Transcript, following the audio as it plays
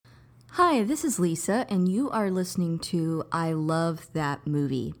Hi, this is Lisa, and you are listening to I Love That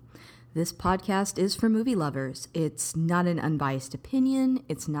Movie. This podcast is for movie lovers. It's not an unbiased opinion,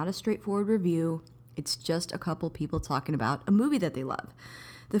 it's not a straightforward review, it's just a couple people talking about a movie that they love.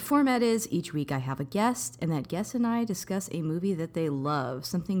 The format is each week I have a guest, and that guest and I discuss a movie that they love,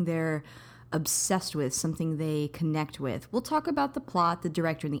 something they're obsessed with, something they connect with. We'll talk about the plot, the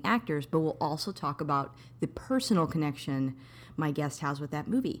director, and the actors, but we'll also talk about the personal connection my guest has with that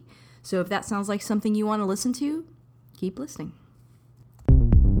movie. So if that sounds like something you want to listen to, keep listening.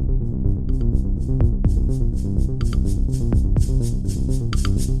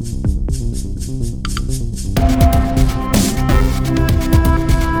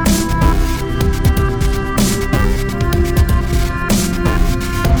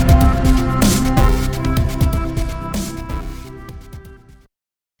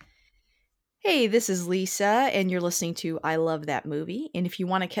 Hey, this is Lisa, and you're listening to I Love That Movie. And if you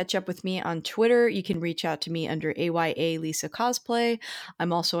want to catch up with me on Twitter, you can reach out to me under AYA Lisa Cosplay.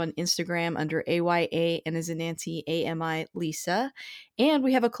 I'm also on Instagram under AYA and as in Nancy AMI Lisa. And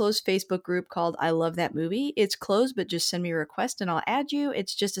we have a closed Facebook group called I Love That Movie. It's closed, but just send me a request and I'll add you.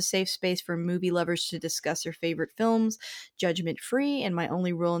 It's just a safe space for movie lovers to discuss their favorite films, judgment free. And my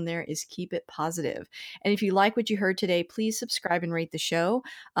only rule in there is keep it positive. And if you like what you heard today, please subscribe and rate the show.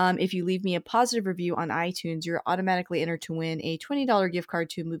 If you leave me a positive review on iTunes, you're automatically entered to win a $20 gift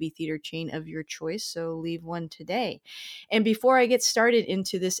card to a movie theater chain of your choice. So leave one today. And before I get started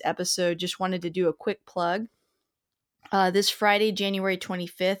into this episode, just wanted to do a quick plug. This Friday, January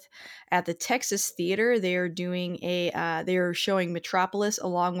 25th, at the Texas Theater, they are showing Metropolis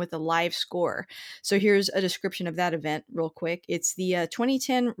along with a live score. So here's a description of that event, real quick. It's the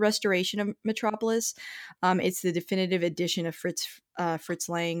 2010 restoration of Metropolis. It's the definitive edition of Fritz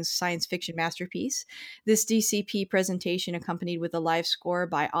Lang's science fiction masterpiece. This DCP presentation, accompanied with a live score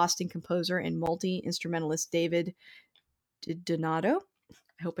by Austin composer and multi-instrumentalist David Donato.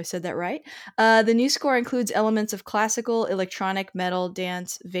 I hope I said that right. The new score includes elements of classical, electronic, metal,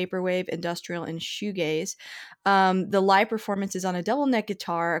 dance, vaporwave, industrial, and shoegaze. The live performance is on a double neck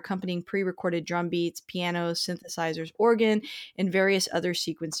guitar, accompanying pre-recorded drum beats, pianos, synthesizers, organ, and various other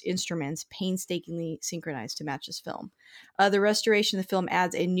sequenced instruments, painstakingly synchronized to match this film. The restoration of the film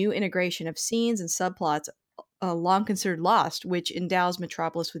adds a new integration of scenes and subplots long considered lost, which endows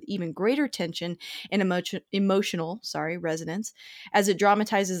Metropolis with even greater tension and emotional resonance, as it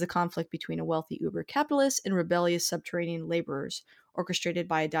dramatizes the conflict between a wealthy uber capitalist and rebellious subterranean laborers, orchestrated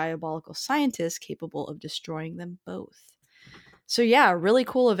by a diabolical scientist capable of destroying them both. So yeah, really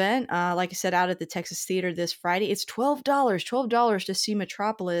cool event. Like I said, out at the Texas Theater this Friday. It's $12 to see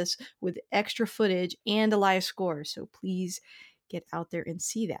Metropolis with extra footage and a live score. So please get out there and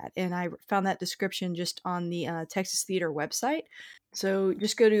see that. And I found that description just on the Texas Theater website. So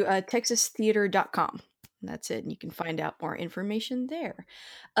just go to texastheater.com. That's it. And you can find out more information there.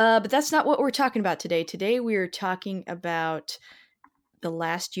 But that's not what we're talking about today. Today we are talking about The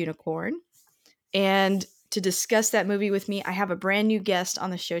Last Unicorn. And to discuss that movie with me, I have a brand new guest on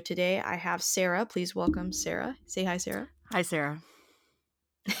the show today. I have Sarah. Please welcome Sarah. Say hi, Sarah. Hi, Sarah.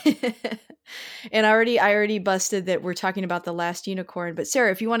 And I already busted that we're talking about The Last Unicorn. But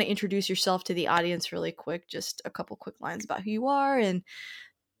Sarah, if you want to introduce yourself to the audience really quick, just a couple quick lines about who you are and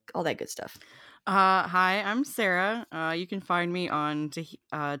all that good stuff. Hi, I'm Sarah. You can find me on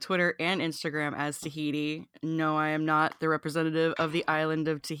Twitter and Instagram as Tahiti. No, I am not the representative of the island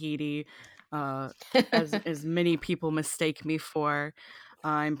of Tahiti, as many people mistake me for.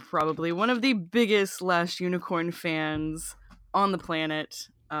 I'm probably one of the biggest Last Unicorn fans on the planet.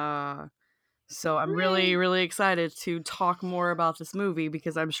 So I'm really, really excited to talk more about this movie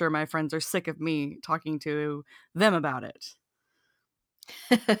because I'm sure my friends are sick of me talking to them about it.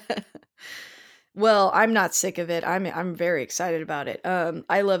 Well, I'm not sick of it. I'm very excited about it.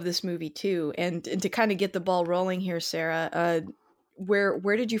 I love this movie too. And to kind of get the ball rolling here, Sarah,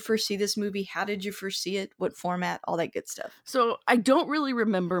 where did you first see this movie? How did you first see it? What format? All that good stuff. So I don't really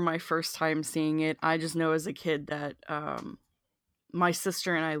remember my first time seeing it. I just know as a kid that my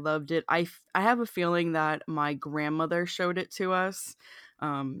sister and I loved it. I have a feeling that my grandmother showed it to us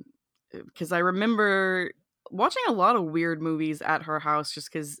because I remember watching a lot of weird movies at her house just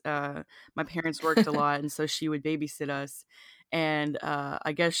because my parents worked a lot and so she would babysit us. And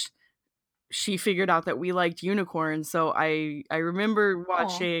I guess she figured out that we liked unicorns. So I remember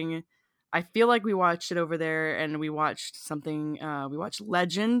watching... I feel like we watched it over there, and we watched something. We watched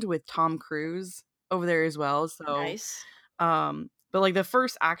Legend with Tom Cruise over there as well. So Nice. but like the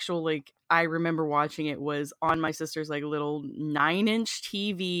first actual I remember watching it was on my sister's little 9-inch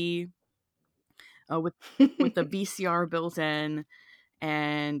TV with the VCR built in,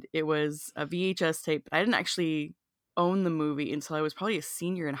 and it was a VHS tape. I didn't actually own the movie until I was probably a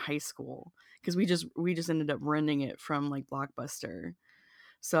senior in high school, because we just ended up renting it from like Blockbuster.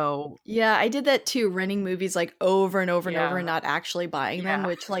 So Yeah, I did that too, renting movies like over and over and over and yeah, not actually buying them, yeah,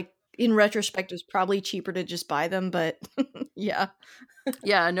 which like in retrospect was probably cheaper to just buy them, but yeah.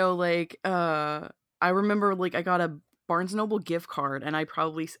 yeah. No, like I remember like I got a Barnes Noble gift card, and I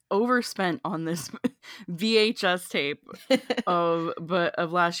probably overspent on this VHS tape of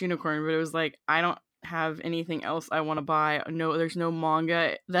Last Unicorn, but it was like, I don't have anything else I want to buy. No, there's no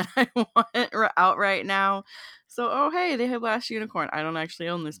manga that I want out right now. So, oh hey, they have Last Unicorn. I don't actually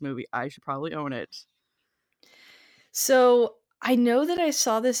own this movie. I should probably own it. So I know that I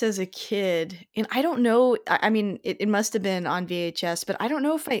saw this as a kid, and I don't know. I mean, it must have been on VHS, but I don't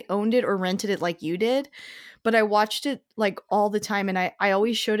know if I owned it or rented it like you did. But I watched it like all the time, and I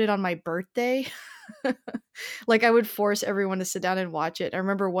always showed it on my birthday. Like I would force everyone to sit down and watch it. I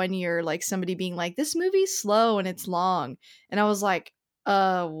remember one year like somebody being like, "This movie's slow and it's long." And I was like,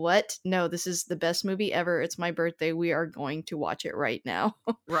 what? No, this is the best movie ever. It's my birthday. We are going to watch it right now."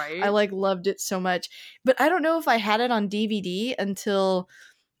 I Right? like loved it so much. But I don't know if I had it on DVD until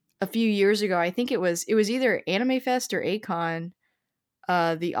a few years ago. I think it was either Anime Fest or Acon.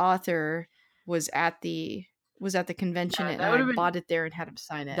 The author was at the convention, Yeah, and I bought it there and had him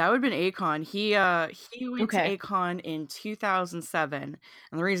sign it. that would have been Akon. He went to Okay. Akon in 2007,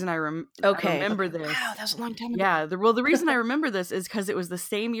 and the reason I Okay. remember Okay. this, Wow, that was a long time ago. yeah, the reason I remember this is because it was the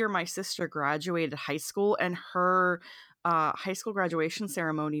same year my sister graduated high school, and her high school graduation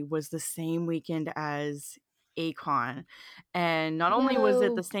ceremony was the same weekend as Akon. And not only was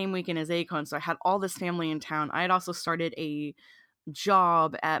it the Whoa. same weekend as Akon, so I had all this family in town. I had also started a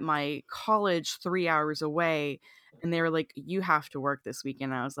job at my college 3 hours away, and they were like, "You have to work this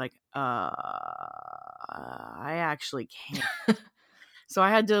weekend." I was like, I actually can't." So I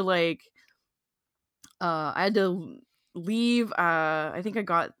had to leave. I think I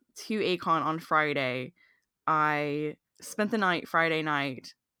got to Akon on Friday. I spent the night Friday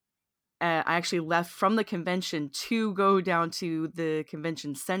night. I actually left from the convention to go down to the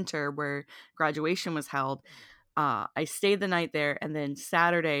convention center where graduation was held. I stayed the night there, and then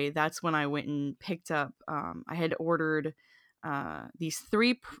Saturday, that's when I went and picked up. I had ordered these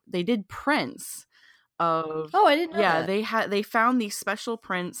they did prints of. Oh, I didn't know Yeah, that. they found these special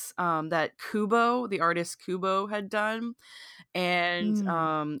prints that Kubo, the artist Kubo, had done, and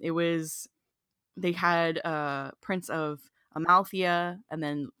Mm. it was they had prints of Amalthea, and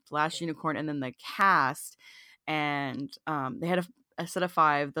then Last Unicorn, and then the cast, and they had a set of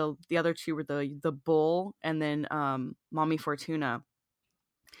 5. The other 2 were the bull, and then Mommy Fortuna.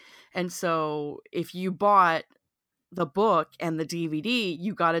 And so if you bought the book and the DVD,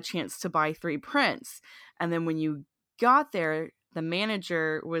 you got a chance to buy 3 prints. And then when you got there, the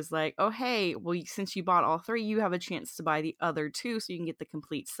manager was like, "Oh, hey, well, since you bought all 3, you have a chance to buy the other 2 so you can get the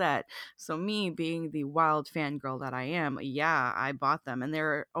complete set." So me being the wild fangirl that I am, yeah, I bought them. And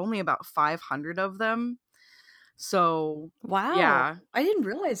there are only about 500 of them. So Wow. yeah, I didn't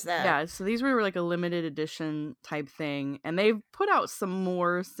realize that. yeah, so these were like a limited edition type thing, and they've put out some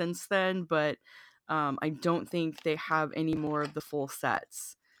more since then, but I don't think they have any more of the full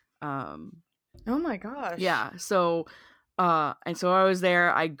sets. Um, Oh my gosh. yeah, so and so I was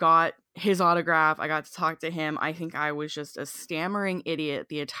there, I got his autograph, I got to talk to him. I think I was just a stammering idiot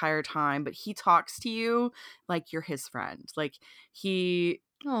the entire time, but he talks to you like you're his friend. Like he's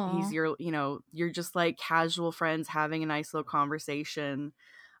Aw. your, you're just like casual friends having a nice little conversation.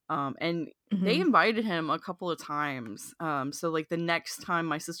 And they Mhm. invited him a couple of times. So like the next time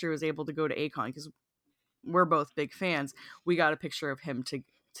my sister was able to go to Akon, because we're both big fans, we got a picture of him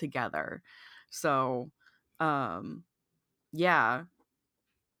together. So, um, yeah,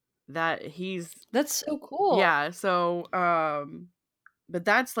 that he's That's so cool. yeah. So, but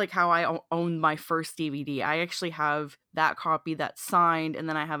that's like how I owned my first DVD. I actually have that copy that's signed, and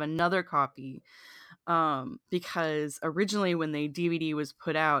then I have another copy because originally when the DVD was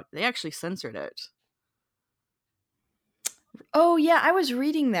put out, they actually censored it. Oh, yeah, I was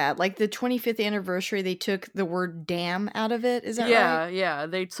reading that. Like the 25th anniversary, they took the word damn out of it. Is that right? Yeah, yeah.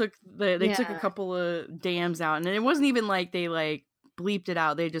 They took a Yeah. couple of dams out, and it wasn't even like they like bleeped it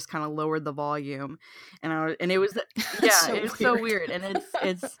out. They just kind of lowered the volume, and it was That's yeah, so it's so weird. weird, and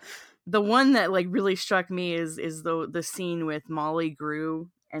it's the one that like really struck me is the scene with Molly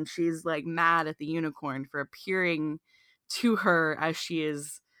Grew, and she's like mad at the unicorn for appearing to her as she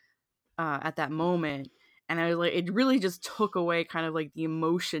is at that moment. And I was like, it really just took away kind of like the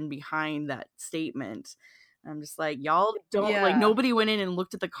emotion behind that statement. I'm just like, y'all don't like Yeah. nobody went in and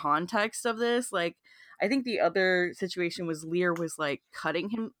looked at the context of this. Like, I think the other situation was Lear was like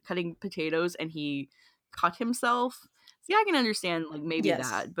cutting potatoes and he cut himself. See, I can understand like maybe Yes.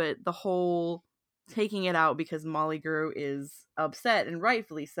 that, but the whole taking it out because Molly Grew is upset, and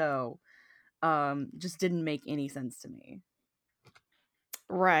rightfully so, just didn't make any sense to me.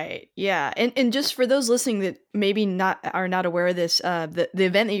 Right. Yeah. And just for those listening that maybe are not aware of this, the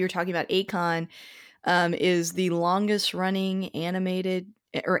event that you're talking about, A-Kon, is the longest running anime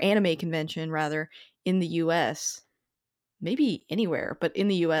convention rather in the US. Maybe anywhere, but in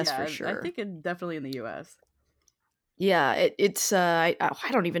the US for Yeah, I sure. think it definitely in the US. Yeah, it's I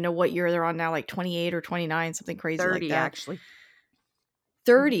don't even know what year they're on now, like 28 or 29, something crazy like 30 that. actually.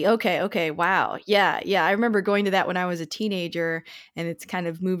 30. Okay. Wow. Yeah. I remember going to that when I was a teenager, and it's kind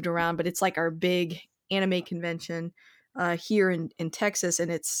of moved around, but it's like our big anime convention here in Texas,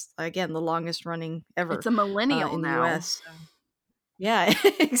 and it's again the longest running ever It's a millennial in the now. US. So. Yeah,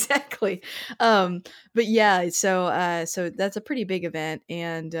 exactly. But yeah, so that's a pretty big event,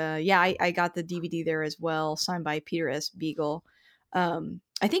 and yeah, I got the DVD there as well, signed by Peter S. Beagle.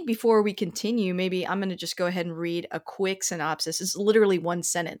 I think before we continue, maybe I'm going to just go ahead and read a quick synopsis. It's literally one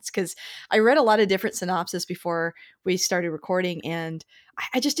sentence because I read a lot of different synopsis before we started recording, and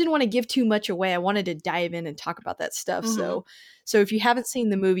I just didn't want to give too much away. I wanted to dive in and talk about that stuff. Mm-hmm. So if you haven't seen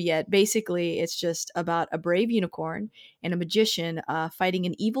the movie yet, basically it's just about a brave unicorn and a magician fighting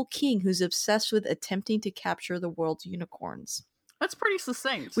an evil king who's obsessed with attempting to capture the world's unicorns. That's pretty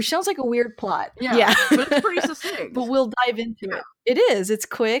succinct. Which sounds like a weird plot. Yeah, Yeah. but it's pretty succinct. But we'll dive into Yeah. it. It is. It's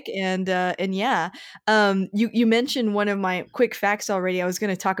quick and yeah. You mentioned one of my quick facts already. I was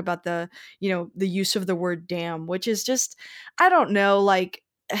going to talk about the use of the word damn, which is just I don't know, like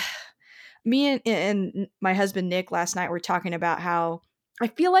me and my husband Nick last night were talking about how I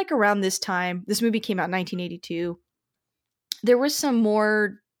feel like around this time, this movie came out in 1982, there was some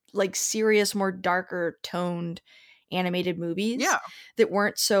more like serious, more darker toned animated movies Yeah. that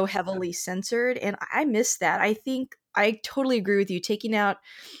weren't so heavily censored, and I miss that. I think I totally agree with you. Taking out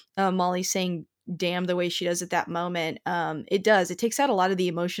Molly saying "damn" the way she does at that moment, it does. It takes out a lot of the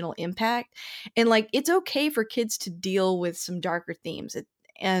emotional impact, and like it's okay for kids to deal with some darker themes.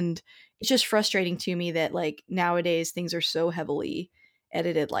 And it's just frustrating to me that like nowadays things are so heavily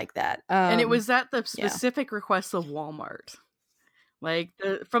edited like that. And it was at the Yeah. specific request of Walmart. Like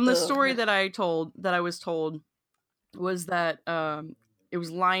from the story Ugh. that I was told was that it was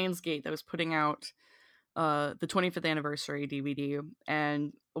Lionsgate that was putting out the 25th anniversary DVD,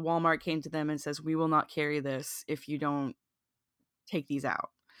 and Walmart came to them and says, "We will not carry this if you don't take these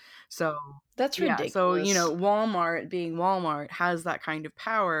out." So That's yeah, so ridiculous. Walmart being Walmart has that kind of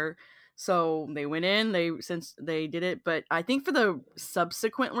power. So they went in, since they did it, but I think for the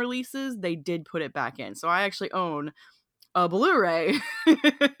subsequent releases they did put it back in. So I actually own a Blu-ray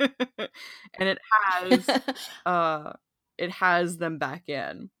and uh it has them back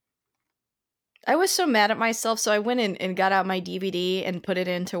in. I was so mad at myself, so I went in and got out my DVD and put it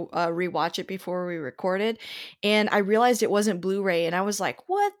in to rewatch it before we recorded, and I realized it wasn't Blu-ray, and I was like,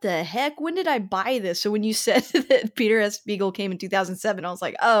 "What the heck? When did I buy this?" So when you said that Peter S. Beagle came in 2007, I was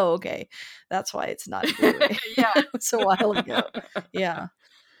like, "Oh, okay, that's why it's not a Blu-ray." Yeah. It was a while ago. Yeah.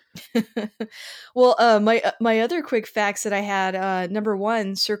 Well, my other quick facts that I had, number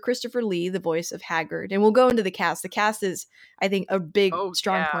one, Sir Christopher Lee, the voice of Haggard, and we'll go into the cast. The cast is, I think, a big Oh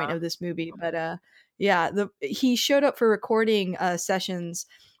strong point yeah. of this movie. But yeah, he showed up for recording sessions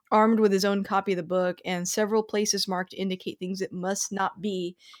armed with his own copy of the book, and several places marked to indicate things that must not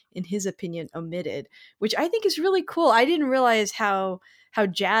be, in his opinion, omitted, which I think is really cool. I didn't realize how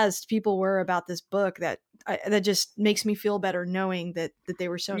jazzed people were about this book. That just makes me feel better knowing that they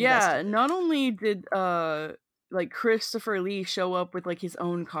were so invested Yeah, in it. not only did like Christopher Lee show up with like his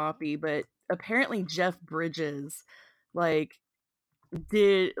own copy, but apparently Jeff Bridges like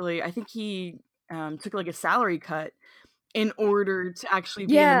did like I think he took like a salary cut in order to actually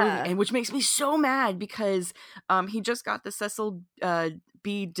be in the movie, Yeah. and which makes me so mad because he just got the Cecil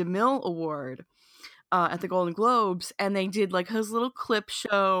B. DeMille Award at the Golden Globes, and they did like his little clip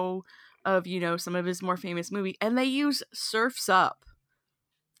show of some of his more famous movie, and they use Surfs Up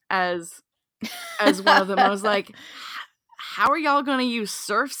as one of them. I was like, how are y'all gonna use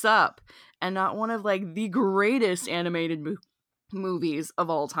Surfs Up and not one of like the greatest animated movies of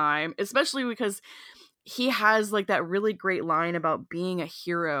all time, especially because he has like that really great line about being a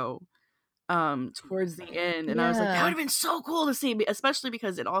hero towards the end, and I was like, that would Yeah. have been so cool to see, especially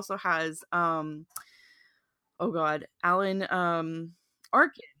because it also has oh god, Alan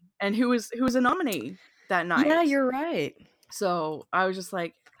Arkin, and who was a nominee that Yeah, night. you're right. So I was just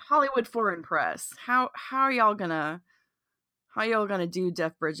like, Hollywood Foreign Press, how are y'all gonna do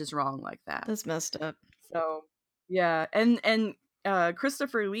Jeff Bridges wrong like that? That's messed up. So yeah, and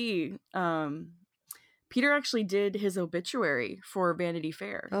Christopher Lee, Peter actually did his obituary for Vanity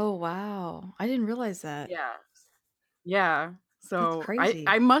Fair. Oh, wow. I didn't realize that. Yeah. Yeah. That's So I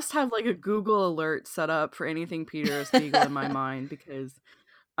crazy. must have like a Google alert set up for anything Peter Spiegel in my mind because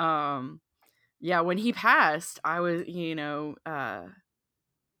um yeah, when he passed, I was,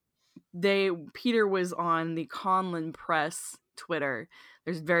 they Peter was on the Conlon Press Twitter.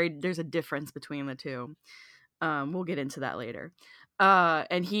 There's a difference between the two. We'll get into that later.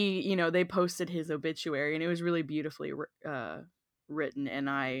 And he, they posted his obituary and it was really beautifully written,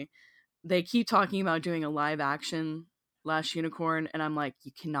 and they keep talking about doing a live action Last Unicorn, and I'm like,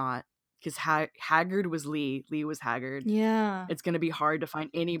 you cannot, because Haggard was Lee was Haggard. Yeah. It's going to be hard to find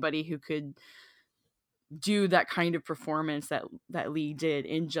anybody who could do that kind of performance that Lee did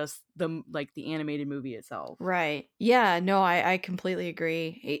in just the animated movie itself. Right. Yeah, no, I completely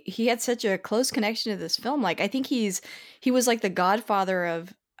agree. He had such a close connection to this film. Like I think he was like the godfather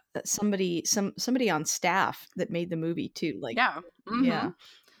of somebody on staff that made the movie too. Like Yeah. yeah. Mhm.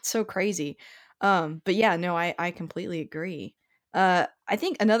 It's so crazy. But yeah, no, I completely agree. I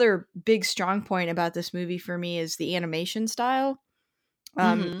think another big strong point about this movie for me is the animation style.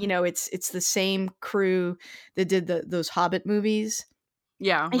 Mhm. It's the same crew that did those Hobbit movies.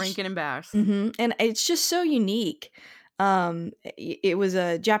 Yeah, Rankin and Bass. And it's just so unique. It was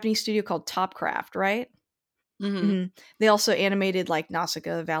a Japanese studio called Topcraft, right? Mhm. They also animated like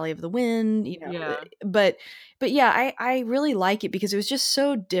Nausicaa, Valley of the Wind, Yeah. but yeah, I really like it because it was just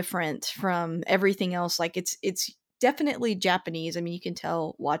so different from everything else. Like it's definitely Japanese. I mean, you can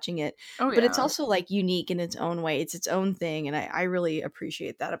tell watching it, Oh but it's yeah. also like unique in its own way. It's its own thing, and I really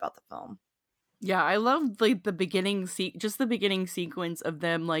appreciate that about the film. Yeah, I love like just the beginning sequence of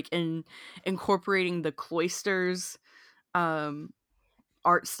them like incorporating the cloisters um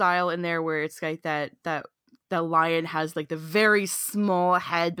art style in there, where it's like that the lion has like the very small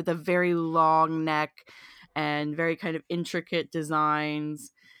head but the very long neck and very kind of intricate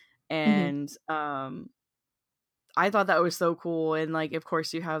designs, Mhm. and I thought that was so cool. And like of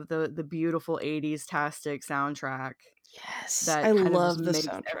course you have the beautiful 80s tastic soundtrack Yes, I that kind of just love the makes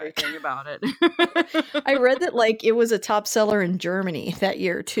soundtrack. everything about it. I read that, like, it was a top seller in Germany that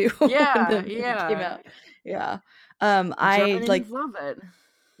year too when Yeah, the movie came yeah. out. Yeah. Germans love it.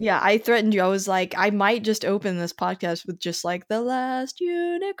 Yeah, I threatened you. I was like, "I might just open this podcast with just, like, The Last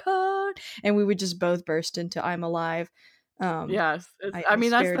Unicorn," and we would just both burst into I'm Alive. Um, Yes, I I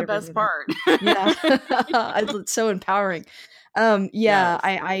mean, that's scared the best everyone else. part. Yeah. It's so empowering. Yeah, Yes.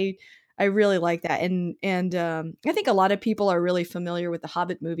 I really like that, and I think a lot of people are really familiar with the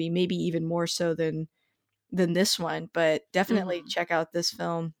Hobbit movie, maybe even more so than this one, but definitely Mhm. check out this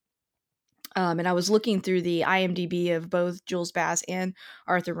film. And I was looking through the IMDb of both Jules Bass and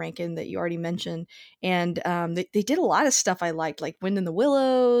Arthur Rankin that you already mentioned, and they did a lot of stuff I liked, like Wind in the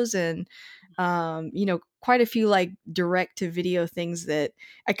Willows, and quite a few like direct to video things that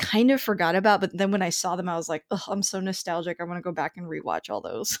I kind of forgot about. But then when I saw them, I was like, oh, I'm so nostalgic. I want to go back and rewatch all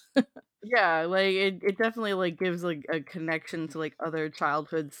those. Yeah, like, it definitely, like, gives, like, a connection to, like, other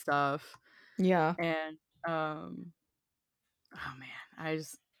childhood stuff, Yeah. and, oh, man,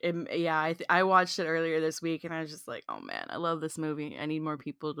 yeah, I watched it earlier this week, and I was just like, "Oh, man, I love this movie. I need more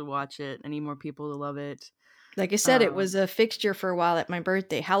people to watch it. I need more people to love it." Like I said, it was Um a fixture for a while at my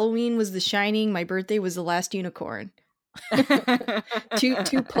birthday. Halloween was The Shining. My birthday was The Last Unicorn.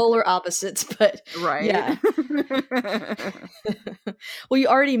 Two polar opposites, but Right? yeah. Well, you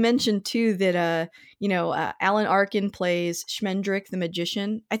already mentioned too that Alan Arkin plays Schmendrick the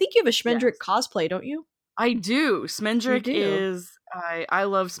magician. I think you have a Schmendrick Yes. cosplay, don't you? I do. You Smendrick do. is I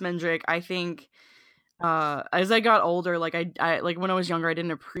love Smendrick. I think as I got older, like I like when I was younger, I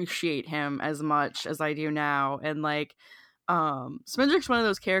didn't appreciate him as much as I do now. And like Smendrick's one of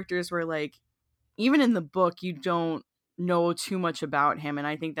those characters where like even in the book you don't know too much about him, and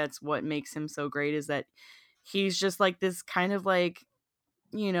I think that's what makes him so great, is that he's just like this kind of like,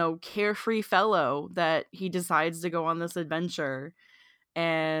 carefree fellow that he decides to go on this adventure.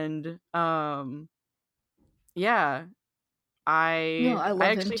 And yeah, No, I I I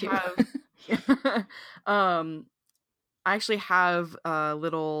love him actually too. have um I actually have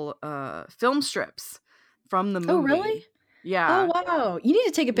little film strips from the Oh, really? movie. Oh, Yeah. wow. You need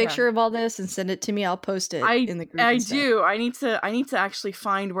to take a Yeah. picture of all this and send it to me. I'll post it I in the group I and stuff. do. I need to actually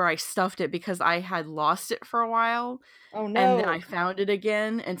find where I stuffed it because I had lost it for a while, Oh and then I no. found it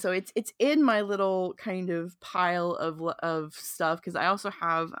again, and so it's in my little kind of pile of stuff, cuz I also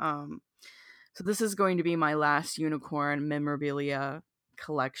have so this is going to be my Last Unicorn memorabilia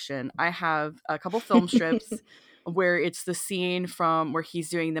collection. I have a couple film strips. where it's the scene from where he's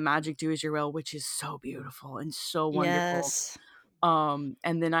doing the magic do as you will, which is so beautiful and so wonderful. Yes.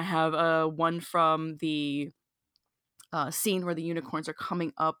 And then I have one from the scene where the unicorns are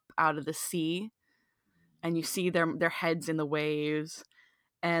coming up out of the sea, and you see their heads in the waves.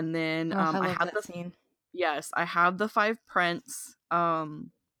 And then Oh, I I love have that scene. I have the five prints.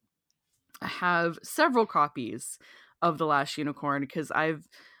 I have several copies of The Last Unicorn because I've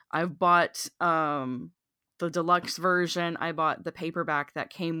bought the deluxe version. I bought the paperback that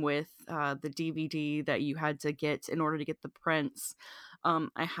came with the DVD that you had to get in order to get the prints.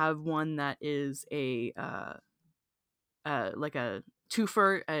 I have one that is a like a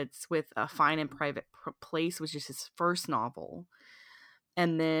twofer. It's with a Fine and Private Place, which is his first novel.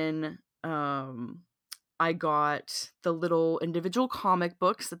 And then I got the little individual comic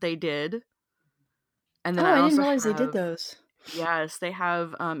books that they did. And then Oh, I I didn't also realize they did have, those. yes, they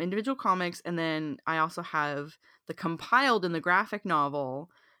have individual comics. And then I also have the compiled in the graphic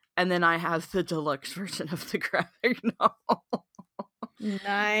novel. And then I have the deluxe version of the graphic novel.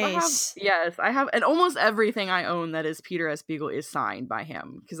 So I have, Nice. yes, I have, and almost everything I own that is Peter S. Beagle is signed by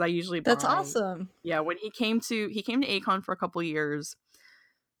him because I usually That's buy, awesome. yeah, when he came to Acon for a couple years,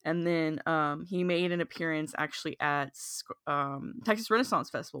 and then he made an appearance actually at Texas Renaissance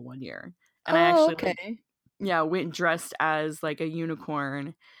Festival one year, and I Oh, actually okay. went dressed as like a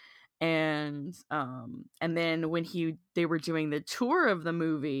unicorn, and then when they were doing the tour of the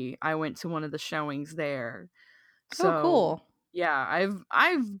movie, I went to one of the showings there. Oh, So cool. yeah, I've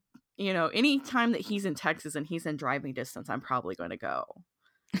any time that he's in Texas and he's in driving distance, I'm probably going to go.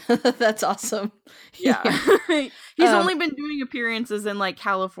 That's awesome. Yeah. Yeah. He's Um, only been doing appearances in like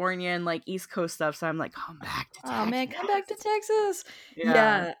California and like East Coast stuff, so I'm like, come back to oh man, Texas. come back to Texas. Yeah.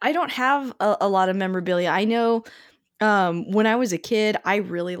 Yeah, I don't have a lot of memorabilia. I know when I was a kid, I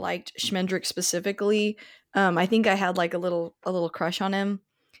really liked Schmendrick specifically. I think I had like a little crush on him.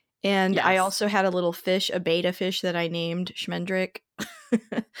 And I Yes. also had a little fish, a beta fish that I named Schmendrick.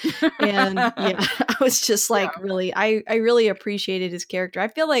 And yeah, I was just Yeah. like really I really appreciated his character. I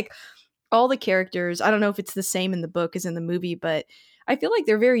feel like all the characters, I don't know if it's the same in the book as in the movie, but I feel like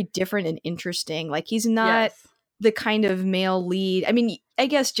they're very different and interesting. Like he's not Yes. the kind of male lead. I mean, I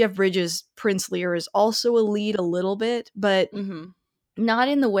guess Jeff Bridges' Prince Lear is also a lead a little bit, but Mhm. not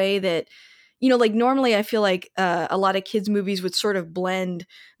in the way that like normally I feel like a lot of kids movies would sort of blend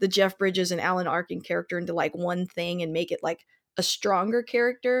the Jeff Bridges and Alan Arkin character into like one thing and make it like a stronger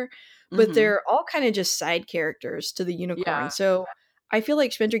character, but Mhm. they're all kind of just side characters to the unicorn. Yeah. So I feel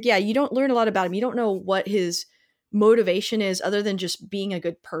like Schmendrick, yeah, you don't learn a lot about him. You don't know what his motivation is other than just being a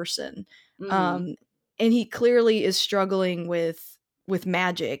good person. Mhm. Um, and he clearly is struggling with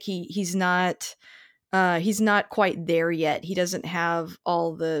magic. He's not quite there yet. He doesn't have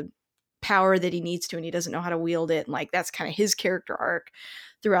all the power that he needs to, and he doesn't know how to wield it. And like that's kind of his character arc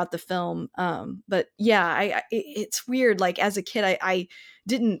throughout the film. But yeah, it's weird. Like as a kid, I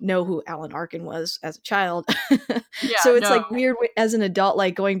didn't know who Alan Arkin was as a child, Yeah, so it's no. like weird as an adult,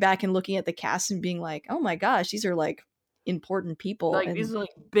 like going back and looking at the cast and being like, oh my gosh, these are like important people Like these and are like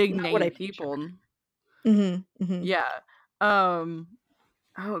big not what I name pictured. people. Hmm. Yeah. Um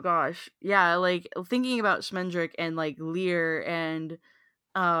oh gosh. Yeah, like thinking about Schmendrick and like Lear and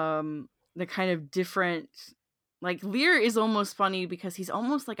the kind of different, like Lear is almost funny because he's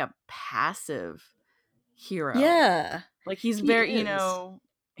almost like a passive hero. Yeah, Like he's he very, is.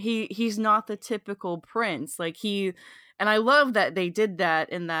 he's not the typical prince. Like and I love that they did that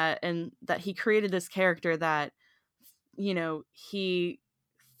and that he created this character that he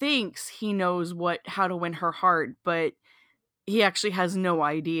thinks he knows how to win her heart, but he actually has no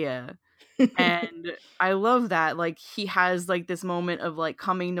idea. And I love that, like, he has, like, this moment of, like,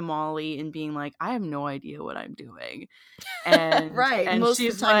 coming to Molly and being like, "I have no idea what I'm doing." Right. And Most of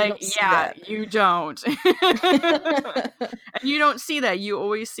she's the time, you like, don't see "Yeah, that. you don't." And you don't see that. You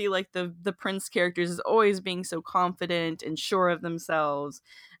always see, like, the prince characters as always being so confident and sure of themselves.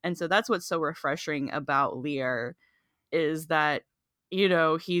 And so that's what's so refreshing about Lear is that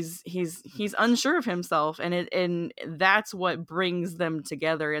he's unsure of himself, and that's what brings them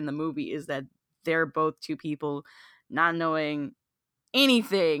together in the movie is that they're both two people not knowing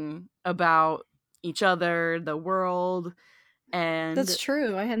anything about each other, the world, That's and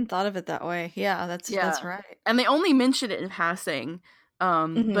true. I hadn't thought of it that way. Yeah, that's yeah, right. and they only mention it in passing.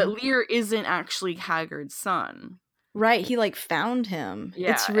 But Mhm. Lear isn't actually Haggard's son. Right, he, like, found him.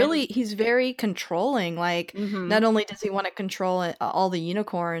 Yeah, It's and really he's very controlling, like, not mhm, only does he wanna control, all the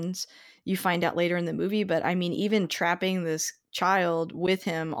unicorns, you find out later in the movie, but, I mean, even trapping this child with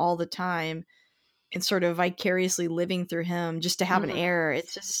him all the time and sort of vicariously living through him just to have an mhm, heir,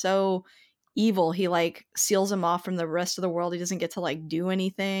 it's just so evil. He like seals him off from the rest of the world. He doesn't get to like do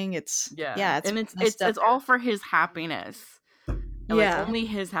anything. It's Yeah, yeah, it's and it's messed it's up it's there. all for his happiness. And like Yeah. only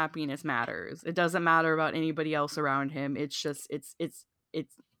his happiness matters. It doesn't matter about anybody else around him. It's just it's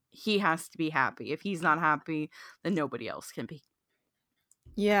he has to be happy. If he's not happy, then nobody else can be.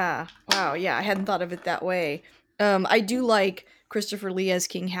 Yeah. Wow. Yeah, I hadn't thought of it that way. I do like Christopher Lee as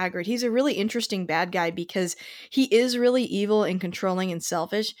King Haggard. He's a really interesting bad guy because he is really evil and controlling and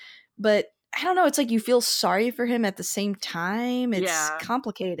selfish, but I don't know, it's like you feel sorry for him at the same time. It's Yeah.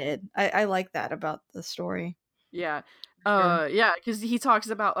 complicated. I like that about the story. Yeah. Sure. Yeah, because he talks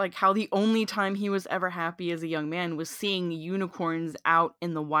about like how the only time he was ever happy as a young man was seeing unicorns out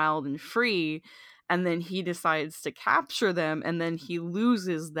in the wild and free, and then he decides to capture them, and then he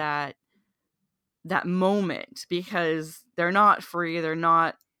loses that moment because they're not free, they're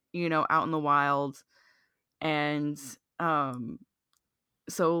not, out in the wild, and um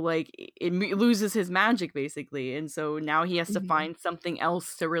so like it loses his magic basically, and so now he has to Mhm. find something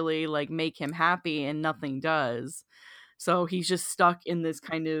else to really like make him happy, and nothing does. So he's just stuck in this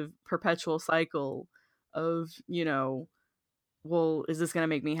kind of perpetual cycle of, well, is this going to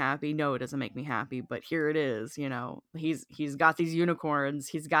make me happy? No, it doesn't make me happy, but here it is, he's got these unicorns,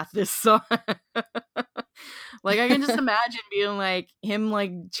 he's got this song. Like I can just imagine being like him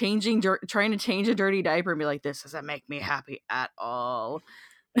like trying to change a dirty diaper and be like, this doesn't make me happy at all.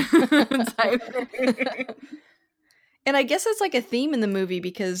 Type thing. And I guess that's like a theme in the movie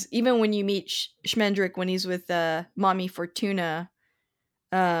because even when you meet Schmendrick when he's with Mommy Fortuna,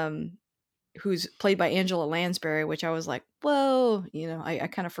 um, who's played by Angela Lansbury, which I was like, whoa, I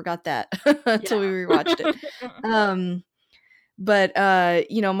kind of forgot that until we Yeah. rewatched it. Um, but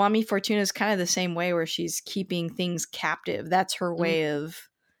Mommy Fortuna is kind of the same way where she's keeping things captive. That's her way Mhm. of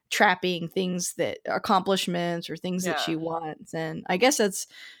trapping things that accomplishments or things that Yeah. she wants. And I guess that's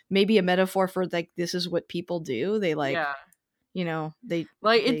maybe a metaphor for like this is what people do. They like, Yeah. they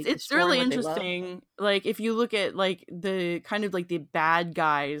Like they it's destroy really what they love. interesting. Like if you look at like the kind of like the bad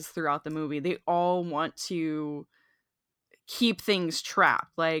guys throughout the movie, they all want to keep things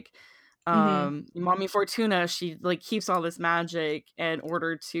trapped. Like Mhm. Mommy Fortuna, she like keeps all this magic in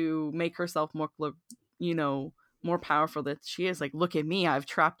order to make herself more look, you know, more powerful that she is. Like, look at me, I've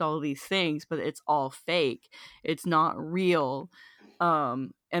trapped all these things, but it's all fake. It's not real.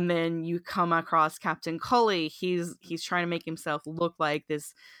 And then you come across Captain Cully. He's trying to make himself look like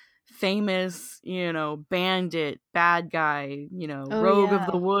this famous, bandit, bad guy, Oh rogue of yeah.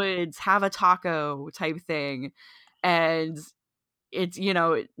 the woods, have a taco type thing. And it's,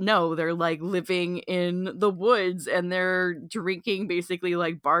 no, they're like living in the woods and they're drinking basically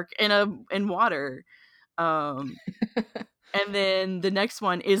like bark in water. Um, and then the next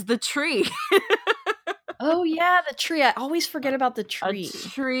one is the tree. Oh yeah, the tree. I always forget about the A tree.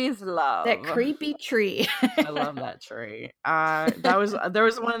 tree's That love. creepy tree. I love that tree. There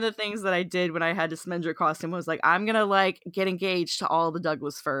was one of the things that I did when I had a Smendra costume was like, I'm gonna like get engaged to all the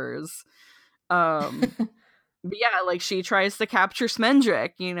Douglas firs. Um, but yeah, like she tries to capture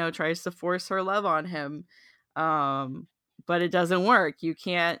Smendrick, tries to force her love on him. Um, but it doesn't work. You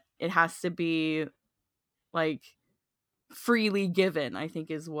can't. It has to be like freely given, I think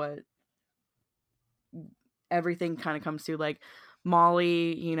is what everything kind of comes to. Like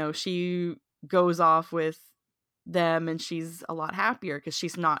Molly, she goes off with them and she's a lot happier because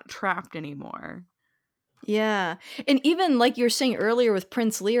she's not trapped anymore. Yeah. And even like you were saying earlier with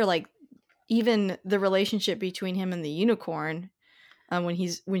Prince Lear, like even the relationship between him and the unicorn,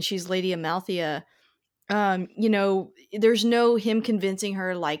 when she's Lady Amalthea, there's no him convincing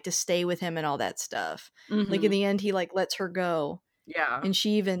her like to stay with him and all that stuff. Like in Hmm. the end, he like lets her go. Yeah. And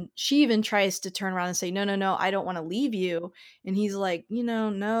she even tries to turn around and say, no, no, no, I don't want to leave you. And he's like,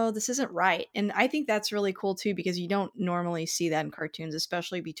 no, this isn't right. And I think that's really cool too, because you don't normally see that in cartoons,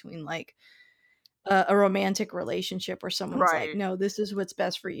 especially between like a romantic relationship where someone's like, Right. no, this is what's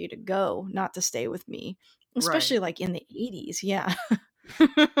best for you to go, not to stay with me. Right. Especially like in the 80s. Yeah.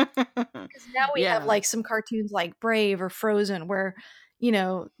 Because now we have Yeah. like some cartoons like Brave or Frozen where,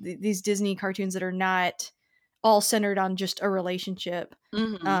 these Disney cartoons that are not all centered on just a relationship.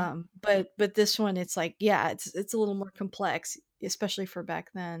 Hmm. But this one, it's like, yeah, it's a little more complex, especially for back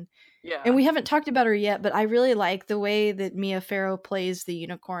then. And Yeah. we haven't talked about her yet, but I really like the way that Mia Farrow plays the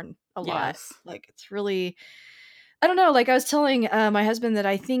unicorn a lot. Yes. Like it's really, I don't know. Like I was telling my husband that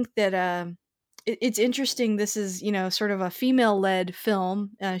I think that it's interesting. This is sort of a female led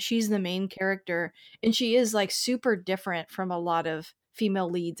film. She's the main character, and she is like super different from a lot of female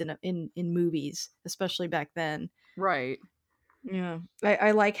leads in movies, especially back then. Right. Yeah,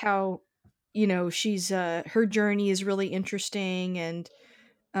 I like how she's her journey is really interesting, and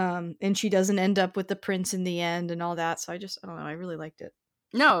And she doesn't end up with the prince in the end and all that. So I don't know. I really liked it.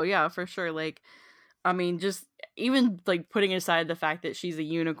 No, yeah, for sure. Like, I mean, just even like putting aside the fact that she's a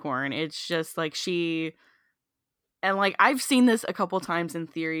unicorn, it's just like and like I've seen this a couple times in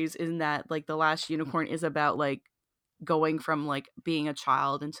theories, in that like the last unicorn is about like going from like being a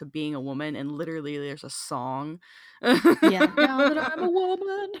child into being a woman, and literally there's a song. Yeah. Now that I'm a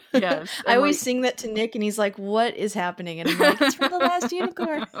woman. Yes, I and always like sing that to Nick, and he's like, "What is happening?" And I'm like, "It's from The Last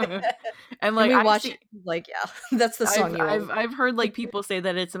Unicorn." and And like we I've watch seen it. He's like, "Yeah, that's the I've song you I've always." I've heard like people say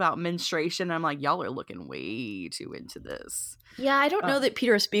that it's about menstruation. I'm like, y'all are looking way too into this. Yeah, I don't Uh, know that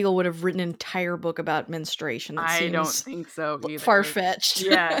Peter Spiegel would have written an entire book about menstruation. That I don't seems think so far either. fetched.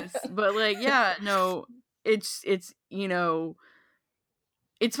 Yes, but like, yeah, no, it's it's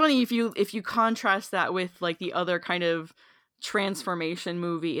funny if you contrast that with like the other kind of transformation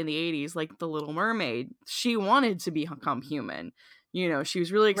movie in the 80s, like The Little Mermaid. She wanted to become human. She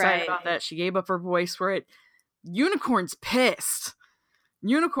was really excited Right. about that. She gave up her voice for it. Unicorn's pissed.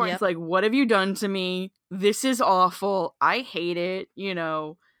 Unicorn's Yep. like, what have you done to me? This is awful. I hate it,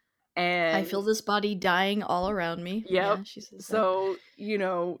 I and feel this body dying all around me. yep. Yeah, she says that. So,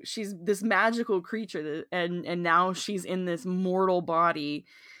 she's this magical creature and now she's in this mortal body.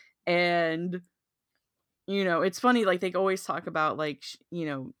 And it's funny, like they always talk about like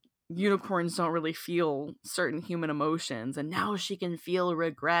unicorns don't really feel certain human emotions, and now she can feel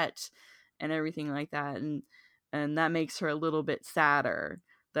regret and everything like that, and that makes her a little bit sadder,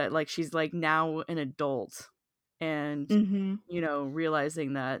 that like she's like now an adult, and Mm-hmm.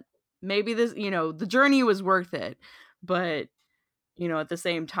 realizing that maybe this, the journey was worth it, but at the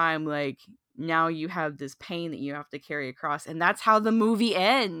same time, like now you have this pain that you have to carry across, and that's how the movie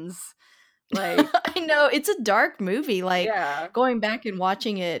ends. Like, I know, it's a dark movie. Like, yeah. going back and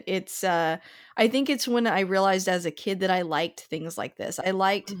watching it, it's I think it's when I realized as a kid that I liked things like this. I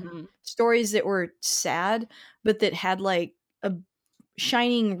liked Mhm. stories that were sad, but that had like a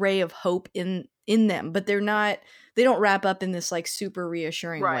shining ray of hope in them, but they don't wrap up in this like super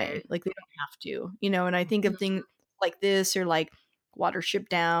reassuring Right. way. Like they don't have to, and I think of Mhm. things like this, or like Watership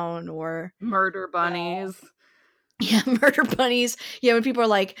Down, or Murder bunnies. yeah, Murder Bunnies. Yeah, when people are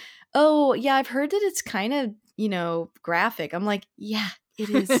like, "Oh, yeah, I've heard that it's kind of, graphic." I'm like, "Yeah, it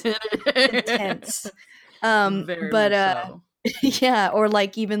is intense." Very But much so. yeah, or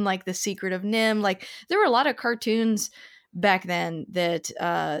like even like The Secret of Nim. Like there were a lot of cartoons back then that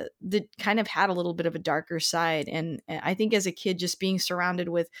kind of had a little bit of a darker side, and I think as a kid just being surrounded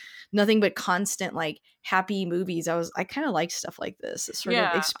with nothing but constant like happy movies, I kind of liked stuff like this. It sort of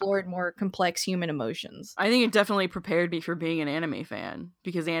Yeah, explored more complex human emotions. I think it definitely prepared me for being an anime fan,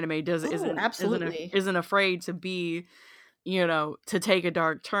 because anime does Oh, absolutely. isn't afraid to be, to take a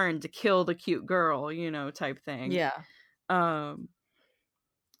dark turn, to kill the cute girl, type thing. Yeah. Um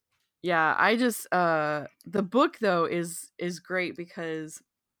yeah, I just the book though is great because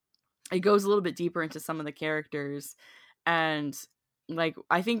it goes a little bit deeper into some of the characters, and like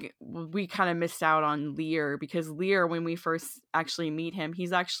I think we kind of missed out on Lear, because Lear, when we first actually meet him,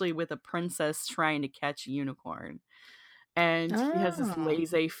 he's actually with a princess trying to catch a unicorn, and he has this Oh.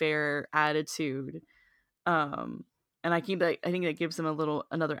 laissez-faire attitude. um and I think that gives him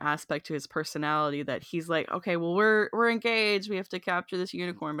another aspect to his personality, that he's like, okay, well, we're engaged, we have to capture this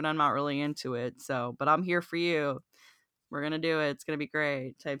unicorn, but I'm not really into it, but I'm here for you, we're gonna do it, it's gonna be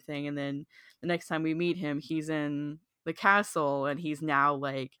great, type thing. And then the next time we meet him, he's in the castle, and he's now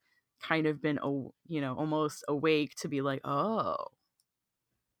like kind of been almost awake to be like, oh,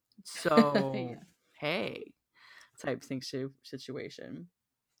 Yeah. so hey, type thing, situation.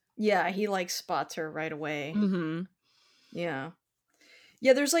 Yeah, he like spots her right away. Mm-hmm. Yeah.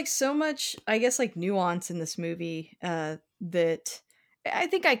 Yeah, there's like so much, I guess, like nuance in this movie that I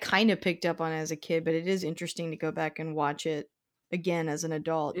think I kind of picked up on as a kid, but it is interesting to go back and watch it again as an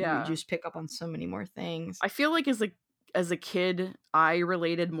adult. You Yeah, just pick up on so many more things. I feel like as a kid I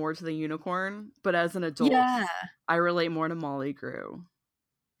related more to the unicorn, but as an adult Yeah, I relate more to Molly Grew.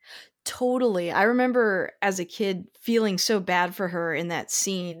 totally. I remember as a kid feeling so bad for her in that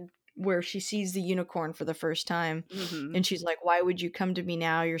scene where she sees the unicorn for the first time, Mm-hmm. and she's like, "Why would you come to me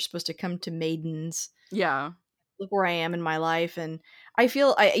now? You're supposed to come to maidens. Yeah. Look where I am in my life." And I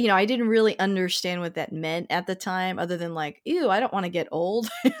feel I didn't really understand what that meant at the time, other than like, ew, I don't want to get old.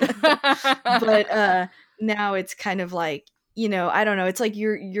 But now it's kind of like, I don't know, it's like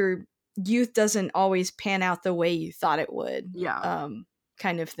your youth doesn't always pan out the way you thought it would. Yeah.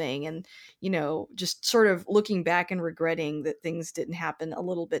 Kind of thing. And just sort of looking back and regretting that things didn't happen a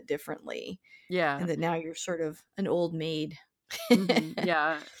little bit differently, Yeah. and that now you're sort of an old maid.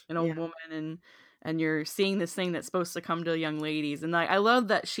 Yeah, an old Yeah. woman, and and you're seeing this thing that's supposed to come to young ladies. And I love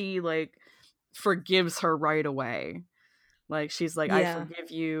that she like forgives her right away. Like she's like, I Yeah.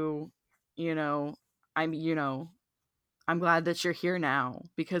 forgive you, you know, I'm glad that you're here now,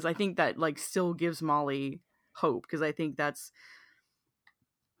 because I think that like still gives Molly hope, because I think that's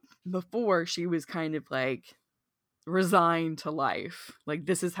before she was kind of like resigned to life, like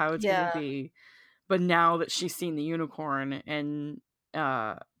this is how it's going to Yeah. be. But now that she's seen the unicorn, and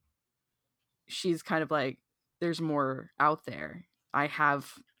uh she's kind of like, there's more out there, I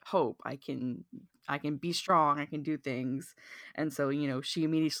have hope, I can be strong, I can do things. And so, she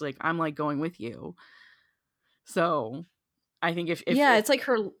immediately like, I'm like going with you. So I think Yeah, if it's like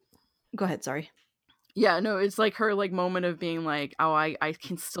her. Go ahead, sorry. yeah, no, it's like her like moment of being like, oh, I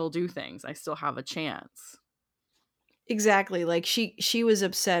can still do things, I still have a chance. Exactly, like, she was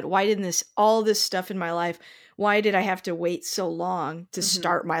upset, "Why didn't this all this stuff in my life, why did I have to wait so long to Hmm.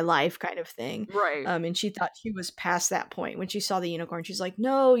 start my life?" kind of thing, Right. and she thought she was past that point when she saw the unicorn, she's like,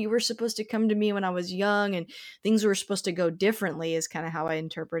 "No, you were supposed to come to me when I was young, and things were supposed to go differently," is kinda how I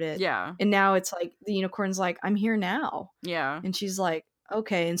interpret it, Yeah. and now it's like, the unicorn's like, "I'm here now," Yeah. and she's like,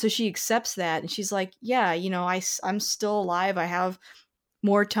 "Okay," and so she accepts that, and she's like, "Yeah, I'm still alive, I have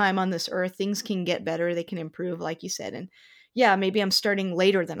more time on this earth, things can get better, they can improve, like you said, and yeah, maybe I'm starting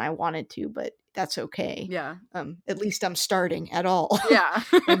later than I wanted to, but that's okay. Yeah. At least I'm starting at all." Yeah.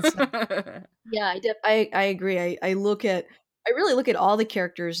 And so, yeah, I agree. I really look at all the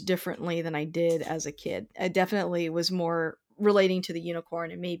characters differently than I did as a kid. I definitely was more relating to the unicorn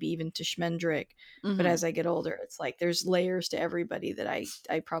and maybe even to Schmendrick, but Hmm. as I get older, it's like there's layers to everybody that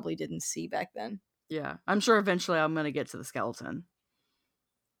I probably didn't see back then. Yeah, I'm sure eventually I'm gonna get to the skeleton.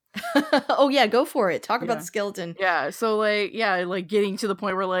 Oh yeah, go for it. Talk about the Yeah. skeleton. Yeah, so, like, yeah, like, getting to the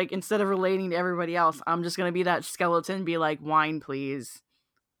point where, like, instead of relating to everybody else, I'm just gonna be that skeleton, be like, "Wine, please,"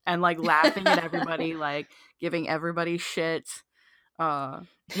 and, like, laughing at everybody, like, giving everybody shit,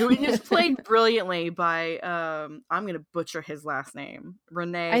 who is played brilliantly by, I'm gonna butcher his last name,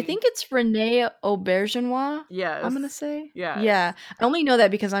 I Renee. think it's Rene Auberjonois, I'm gonna Yes. say. Yes. Yeah, I only know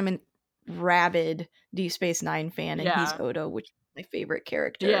that because I'm an rabid Deep Space Nine fan, and he's Yeah. Odo, which is my favorite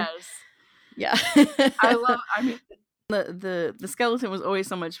character. Yes. Yeah. I mean, the skeleton was always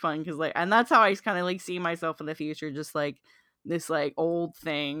so much fun, because like, and that's how I kind of like see myself in the future, just like this like old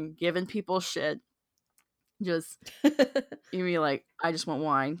thing giving people shit. Just you be like, I just want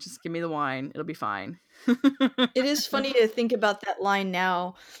wine. Just give me the wine. It'll be fine. It is funny to think about that line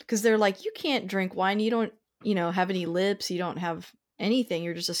now, because 'cause they're like, "You can't drink wine, you don't, have any lips, you don't have anything,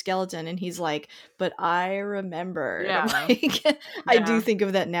 you're just a skeleton," and he's like, "But I remember," and I'm Yeah. like I do Yeah. think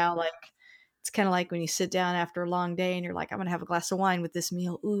of that now, like, it's kinda like when you sit down after a long day and you're like, "I'm gonna have a glass of wine with this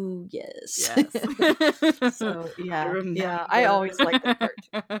meal, ooh, yes." Yes. So, I yeah, I remember. always like that part.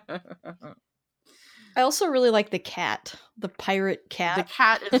 I also really like the cat, the pirate The cat.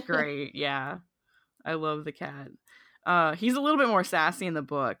 cat is great. Yeah. I love the cat. He's a little bit more sassy in the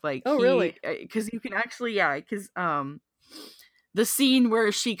book. Like Oh, really? because you can actually, yeah, because the scene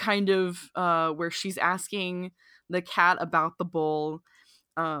where she kind of where she's asking the cat about the bull,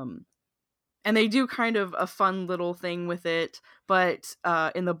 um, and they do kind of a fun little thing with it, but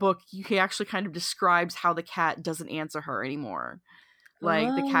in the book, he actually kind of describes how the cat doesn't answer her anymore.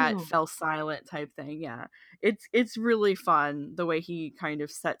 Like the cat Oh. fell silent type thing. Yeah, it's really fun the way he kind of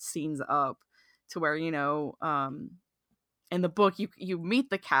sets scenes up to where, in the book you meet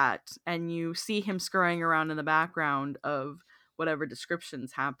the cat and you see him scurrying around in the background of whatever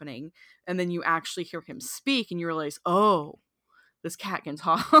description's happening, and then you actually hear him speak and you realize, oh, this cat can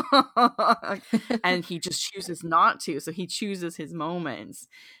talk. And he just chooses not to, so he chooses his moments.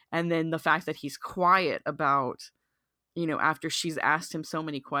 And then the fact that he's quiet about, after she's asked him so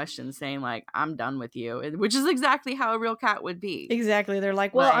many questions, saying like, I'm done with you, which is exactly how a real cat would be. Exactly, they're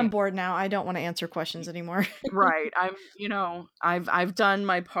like, "Well, I'm Like, bored now, I don't wanna answer questions anymore." right. I've done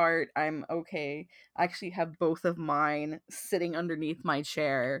my part. I'm okay. I actually have both of mine sitting underneath my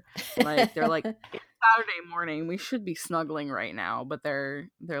chair. Like they're like, it's Saturday morning. We should be snuggling right now, but they're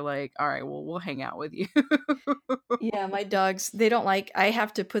like, all right, well, we'll hang out with you. Yeah, my dogs, they don't like I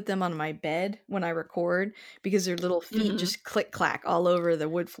have to put them on my bed when I record because their little feet Hmm. just click clack all over the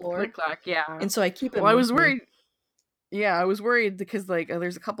wood Click floor, clack, yeah. and so I keep Well, him I with was me. worried. Yeah, I was worried because like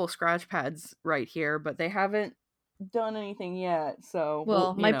there's a couple of scratch pads right here, but they haven't done anything yet. So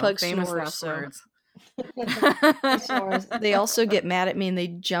Well, my pug famous snores, last so words. he snores. They also get mad at me and they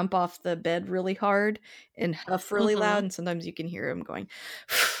jump off the bed really hard and huff really loud, Hmm. and sometimes you can hear them going,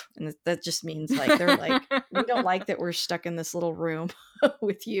 and that just means, like, they're like, "We don't like that we're stuck in this little room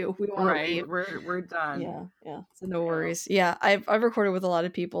with you. We wanna Right, leave." we're done. Yeah, yeah, so no Yeah. worries. Yeah, I've recorded with a lot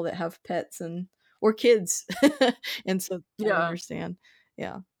of people that have pets, and we're kids. And so I Yeah. understand.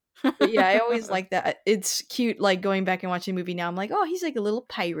 Yeah. But yeah, I always like that. It's cute, like, going back and watching the movie now, I'm like, "Oh, he's like a little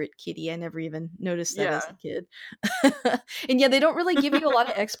pirate kitty." I never even noticed that as a Yeah. kid. And yeah, they don't really give you a lot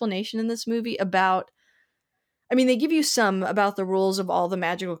of explanation in this movie about I mean, they give you some about the rules of all the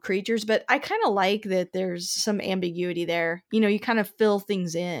magical creatures, but I kinda like that there's some ambiguity there. You know, you kind of fill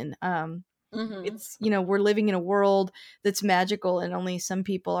things in. Mhm. It's we're living in a world that's magical and only some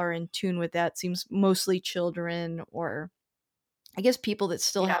people are in tune with that. Seems mostly children or I guess people that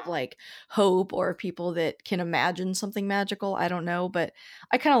still Yeah. have like hope or people that can imagine something magical. I don't know, but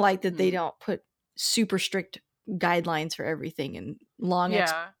I kind of like that they Mhm. don't put super strict guidelines for everything and long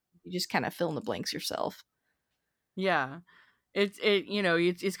Yeah. you just kind of fill in the blanks yourself. Yeah.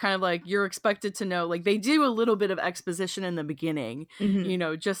 It's kind of like you're expected to know, like they do a little bit of exposition in the beginning,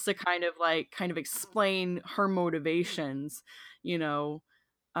 Hmm. just to kind of explain her motivations, you know,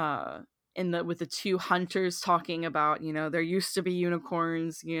 uh in the with the two hunters talking about, there used to be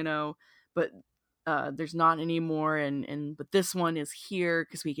unicorns, but there's not anymore, and but this one is here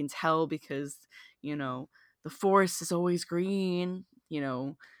because we can tell because, you know, the forest is always green,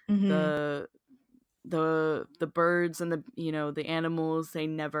 Hmm. the the birds and the animals,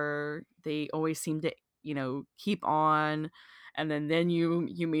 they always seem to keep on. And then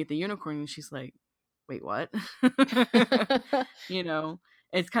you meet the unicorn and she's like, wait, what? you know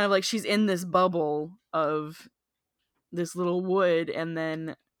it's kind of like she's in this bubble of this little wood, and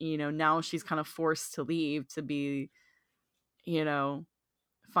then now she's kind of forced to leave to be, you know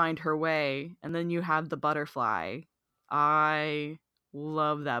find her way. And then you have the butterfly. I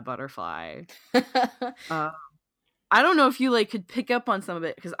love that butterfly. uh I don't know if you like could pick up on some of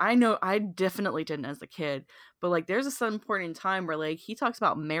it, because I know I definitely didn't as a kid. But like, there's a some point in time where like he talks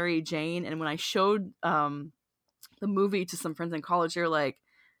about Mary Jane, and when I showed the movie to some friends in college, they're like,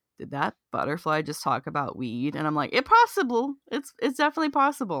 "Did that butterfly just talk about weed?" And I'm like, "It's possible. It's definitely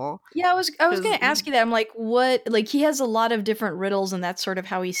possible." Yeah, I was Because gonna ask you that. I'm like, what? Like, he has a lot of different riddles, and that's sort of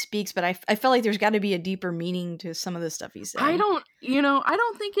how he speaks. But I felt like there's got to be a deeper meaning to some of the stuff he's saying. I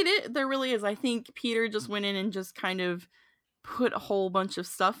don't think it is. There really is. I think Peter just went in and just kind of put a whole bunch of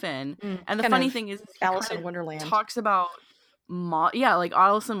stuff in. And the Kind funny of thing is he Alice kind in of Wonderland. talks about yeah, like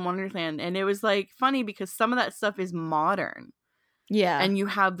Alice in Wonderland, and it was like funny because some of that stuff is modern, Yeah. and you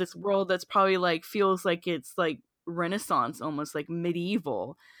have this world that's probably like feels like it's like Renaissance, almost like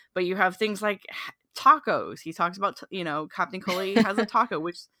medieval, but you have things like tacos. He talks about Captain Coley has a taco,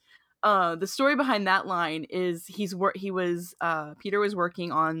 which the story behind that line is Peter was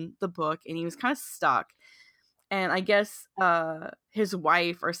working on the book and he was kind of stuck, and I guess his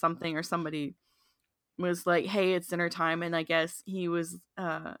wife or something or somebody was like, "Hey, it's dinner time," and I guess he was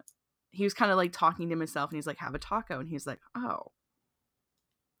kind of like talking to himself, and he's like, "Have a taco," and he's like, "Oh,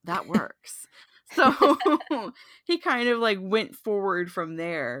 that works." So he kind of like went forward from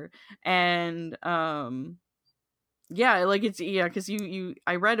there, and yeah, like it's yeah, because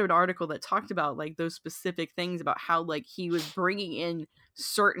I read an article that talked about like those specific things about how like he was bringing in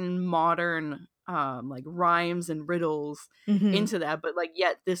certain modern like rhymes and riddles Hmm. into that, but like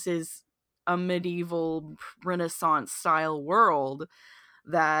yet this is a medieval Renaissance style world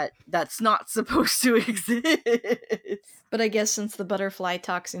that's not supposed to exist. But I guess since the butterfly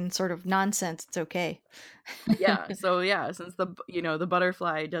talks in sort of nonsense, it's okay. Yeah, so yeah, since the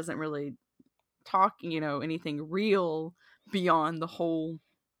butterfly doesn't really talk, anything real beyond the whole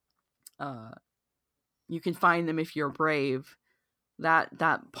uh you can find them if you're brave.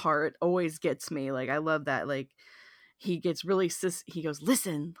 That part always gets me. Like I love that. Like he gets really he goes,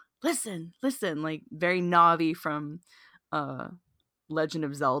 listen, listen, listen, like very Navi from uh Legend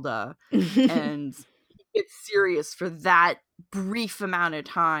of Zelda, and it's serious for that brief amount of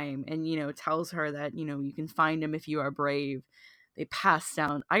time, and tells her that you can find him if you are brave. They pass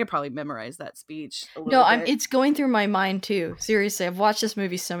down. I could probably memorize that speech a No, little bit. it's going through my mind too. Seriously, I've watched this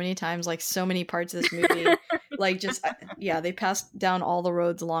movie so many times, like so many parts of this movie. Like just yeah, they passed down all the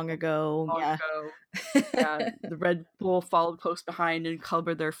roads long ago. Long Yeah. ago. Yeah, the Red Bull followed close behind and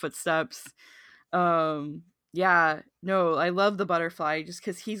covered their footsteps. Um, yeah, no, I love the butterfly just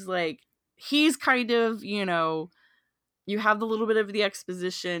because he's kind of, you have the little bit of the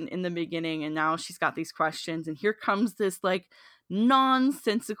exposition in the beginning, and now she's got these questions, and here comes this like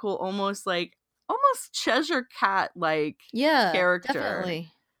nonsensical, almost Cheshire Cat like Yeah, character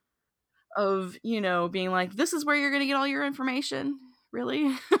definitely. of, being like, this is where you're gonna get all your information,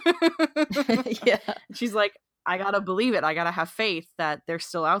 really? Yeah. She's like, I gotta believe it. I gotta have faith that they're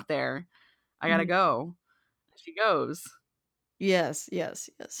still out there. I gotta Mhm. go. She goes. Yes, yes,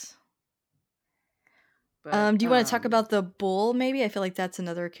 yes. But Do you wanna talk about the bull maybe? I feel like that's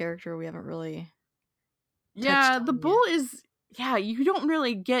another character we haven't really Yeah, touched the on bull yet. is yeah, you don't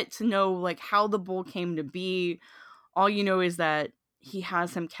really get to know like how the bull came to be. All you know is that he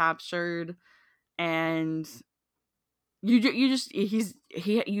has him captured, and you just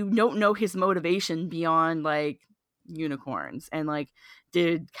he you don't know his motivation beyond like unicorns. And like,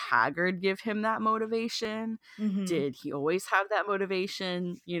 did Haggard give him that motivation? Mhm. Did he always have that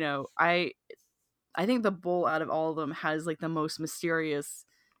motivation? I think the bull out of all of them has like the most mysterious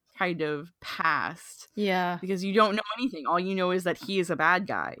kind of past, Yeah. because you don't know anything. All you know is that he is a bad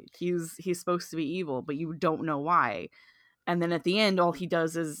guy. He's supposed to be evil, but you don't know why. And then at the end, all he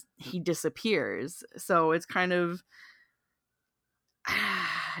does is he disappears. So it's kind of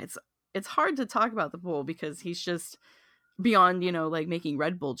it's it's hard to talk about the bull because he's just beyond, like making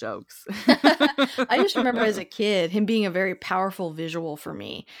Red Bull jokes. I just remember as a kid him being a very powerful visual for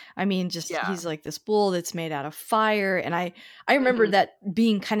me. I mean, just Yeah. he's like this bull that's made out of fire, and I remember Mhm. that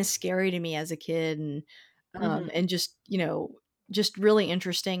being kind of scary to me as a kid, Mhm. and just just really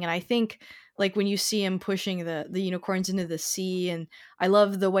interesting. And I think like when you see him pushing the unicorns into the sea, and I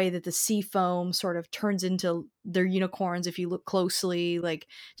love the way that the sea foam sort of turns into their unicorns if you look closely, like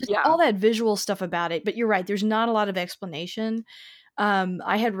just Yeah. all that visual stuff about it. But you're right, there's not a lot of explanation.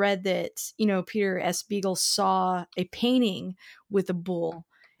 I had read that, Peter S. Beagle saw a painting with a bull,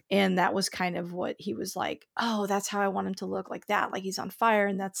 and that was kind of what he was like, oh, that's how I want him to look, like that, like he's on fire,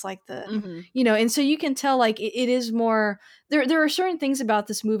 and that's like Mhm. and so you can tell like it is more there are certain things about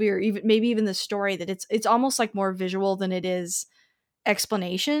this movie, or even maybe even the story, that it's almost like more visual than it is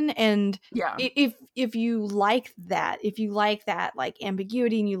explanation. And Yeah. if you like that, if you like that like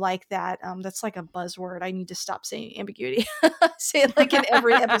ambiguity, and you like that, that's like a buzzword, I need to stop saying ambiguity. Say it like in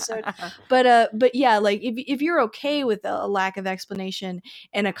every episode. But yeah, like if you're okay with a lack of explanation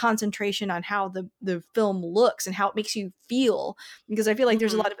and a concentration on how the film looks and how it makes you feel, because I feel like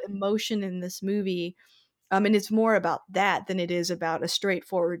there's a Mhm. lot of emotion in this movie, and it's more about that than it is about a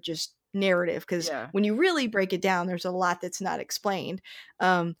straightforward just narrative. Because Yeah. when you really break it down, there's a lot that's not explained.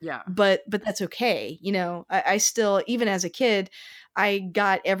 Yeah. But that's okay. I still, even as a kid, I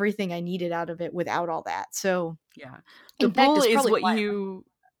got everything I needed out of it without all that. So, Yeah. The in fact, bull it's is probably what why. you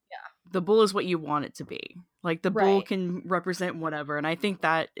the bull is what you want it to be. Like, the bull Right. can represent whatever, and I think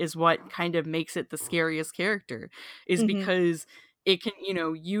that is what kind of makes it the scariest character, is Hmm. because it can,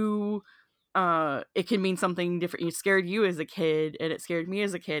 it can mean something different. It scared you as a kid, and it scared me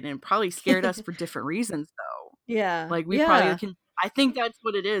as a kid, and it probably scared us for different reasons though. Yeah. Like, we probably Yeah. can I think that's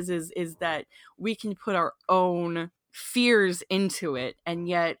what it is that we can put our own fears into it, and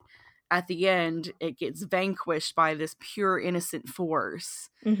yet at the end it gets vanquished by this pure innocent force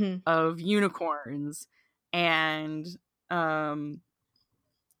Hmm. of unicorns. And um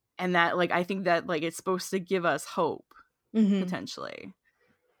and that, like, I think that, like, it's supposed to give us hope, Hmm. potentially.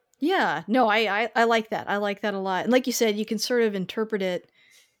 Yeah. No, I like that. I like that a lot. And like you said, you can sort of interpret it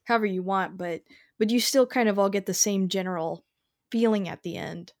however you want, but you still kind of all get the same general feeling at the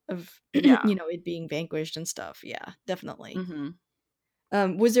end of Yeah. it being vanquished and stuff. Yeah, definitely.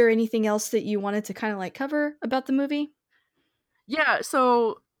 Mhm. Was there anything else that you wanted to kind of like cover about the movie? Yeah,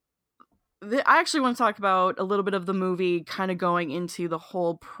 so I actually want to talk about a little bit of the movie, kind of going into the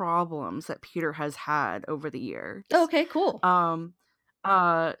whole problems that Peter has had over the Oh, years. okay, cool. Um,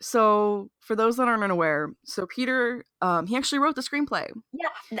 so for those that aren't aware, so Peter, he actually wrote the screenplay. Yeah,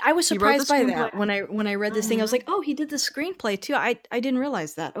 I was He wrote the surprised by screenplay. that when I read this thing. I was like, Mhm. "Oh, he did the screenplay too." I didn't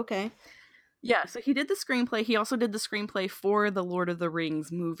realize that. Okay. Yeah, so he did the screenplay. He also did the screenplay for the Lord of the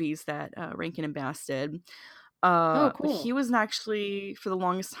Rings movies that Rankin and Bass did. Oh, But he cool. was actually, for the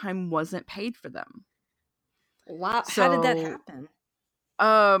longest time, wasn't paid for them. Wow, how did that So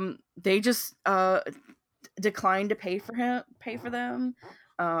happen? they just declined to pay for them.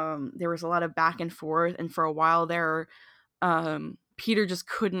 There was a lot of back and forth, and for a while there, Peter just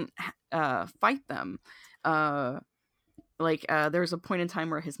couldn't fight them. Uh, there was a point in time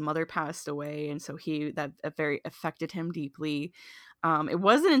where his mother passed away, and so that very affected him deeply. It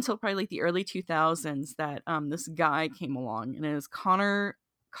wasn't until probably like the early 2000s that this guy came along, and it was Connor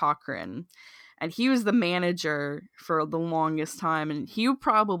Cochran, and he was the manager for the longest time. And you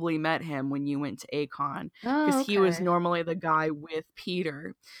probably met him when you went to Acon, because Oh, he was okay. normally the guy with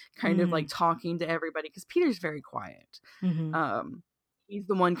Peter, kind of like Mm. talking to everybody, because Peter's very quiet. Mhm. um he's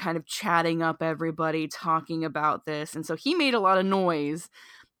the one kind of chatting up everybody, talking about this, and so he made a lot of noise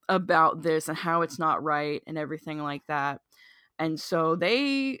about this and how it's not right and everything like that. And so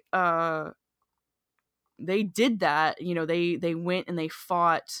they did that. They went and they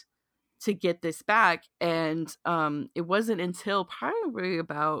fought to get this back. And it wasn't until probably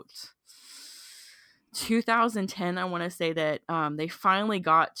about 2010, I want to say, that they finally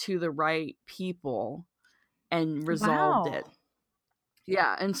got to the right people and resolved it. Wow.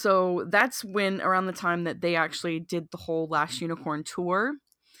 Yeah, and so that's when, around the time that they actually did the whole Last Unicorn tour,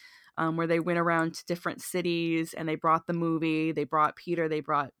 where they went around to different cities and they brought the movie, they brought Peter, they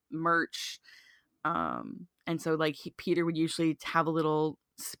brought merch. And so like Peter would usually have a little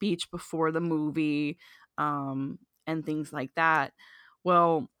speech before the movie, and things like that.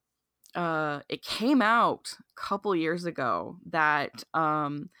 Well, it came out a couple years ago that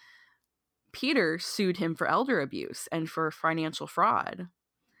Peter sued him for elder abuse and for financial fraud.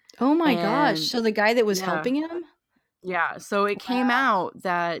 Oh my gosh. And So the guy that was yeah, helping him? yeah. So it came Wow. out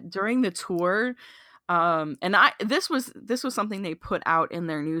that during the tour, and this was something they put out in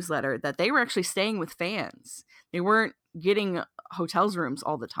their newsletter, that they were actually staying with fans. They weren't getting hotels rooms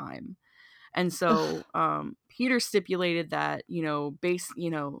all the time. And so Peter stipulated that,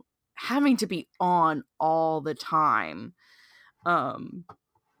 having to be on all the time,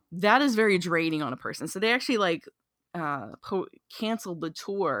 that is very draining on a person. So they actually like canceled the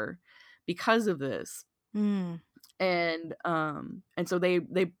tour because of this. Mm. And so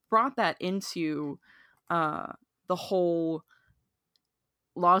they brought that into the whole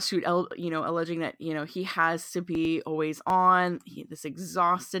lawsuit, alleging that he has to be always on. This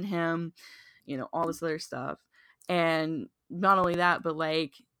exhausted him, all this other stuff. And not only that, but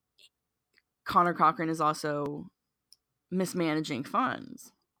like Connor Cochran is also mismanaging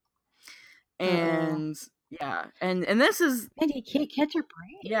funds. Uh-oh. And yeah, and this is, And he can't catch a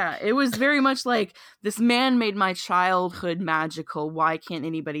break. yeah, it was very much like, this man made my childhood magical. Why can't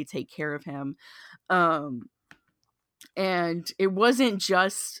anybody take care of him? And it wasn't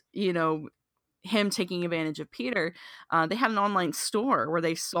just, him taking advantage of Peter. They had an online store where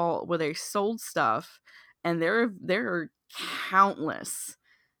they sold stuff, and there are countless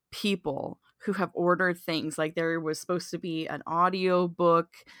people who have ordered things. Like there was supposed to be an audio book,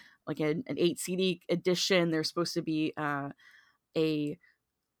 like an 8 CD edition. There's supposed to be a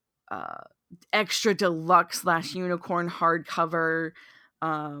extra deluxe / unicorn hardcover,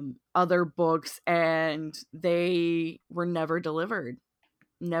 other books, and they were never delivered.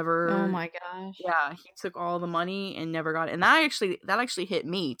 Oh Never. my gosh. Yeah, he took all the money and never got it. And that actually hit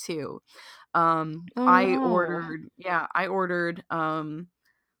me too. Oh I no. ordered, I ordered I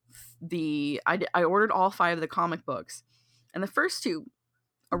ordered all 5 of the comic books, and the first 2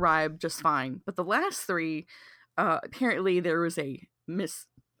 arrived just fine, but the last 3, apparently there was a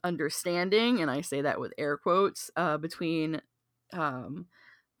misunderstanding, and I say that with air quotes, between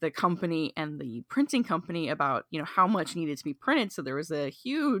the company and the printing company about how much needed to be printed. So there was a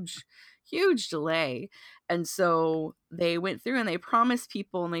huge delay. And so they went through and they promised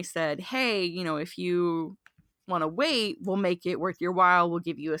people, and they said, hey, if you want to wait, we'll make it worth your while. We'll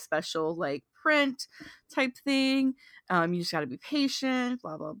give you a special like print type thing. You just got to be patient,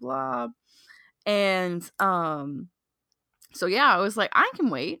 blah blah blah. And so yeah, I was like, I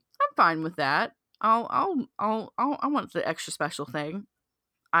can wait. I'm fine with that. I want the extra special thing.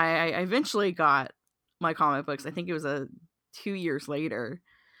 I eventually got my comic books. I think it was 2 years later,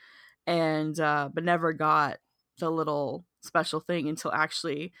 and but never got the little special thing until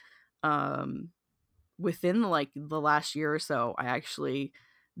actually within the last year or so.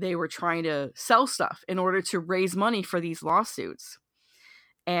 They were trying to sell stuff in order to raise money for these lawsuits.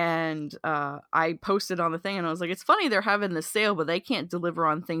 And I posted on the thing, and I was like, it's funny they're having this sale, but they can't deliver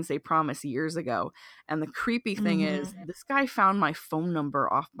on things they promised years ago. And the creepy thing is, this guy found my phone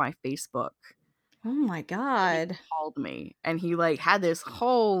number off my Facebook. Oh my He god. called me, and he like had this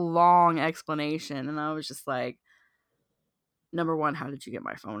whole long explanation, and I was just like, number one, how did you get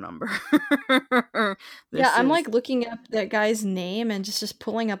my phone number? Yeah, This I'm is like looking up that guy's name and just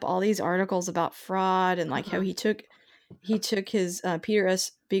pulling up all these articles about fraud and like how he took his Peter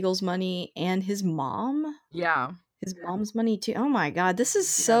S. Beagle's money and his yeah, mom's money too. Oh my god, this is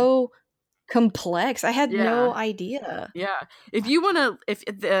yeah, so complex. I had yeah. no idea. Yeah. If you want to, if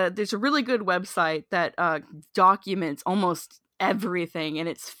there's a really good website that documents almost everything, and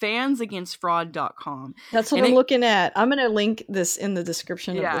it's fansagainstfraud.com. That's what And I'm it, looking at. I'm gonna link this in the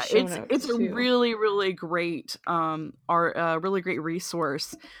description of the yeah, show it's notes a too. really, really great, really great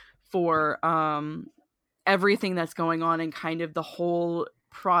resource for, everything that's going on and kind of the whole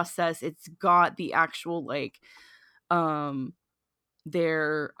process. It's got the actual, like,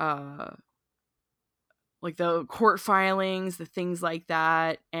 their, like the court filings, the things like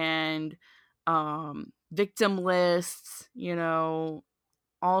that, and victim lists,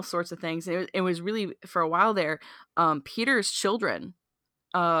 all sorts of things. It was really, for a while there, Peter's children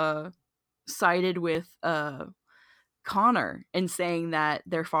sided with Connor in saying that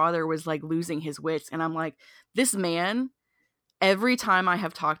their father was like losing his wits. And I'm like, this man, every time I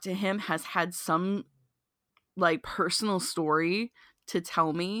have talked to him, has had some like personal story to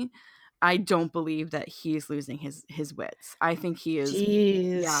tell me, I don't believe that he's losing his wits. I think he is.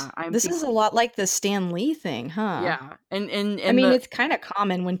 Jeez. Yeah, I'm This think is a lot like the Stan Lee thing, huh? yeah, and I and mean, the it's kinda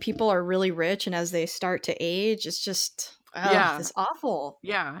common when people are really rich and as they start to age, it's just, ugh, yeah, it's awful.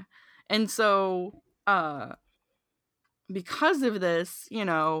 yeah, and so uh because of this,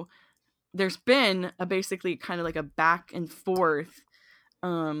 there's been a basically kind of like a back and forth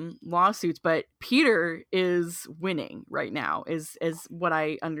lawsuits, but Peter is winning right now is what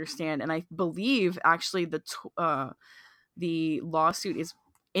I understand, and I believe actually the lawsuit is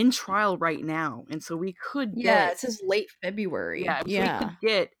in trial right now, and so we could Yeah, get it says late February. yeah, so we Yeah. could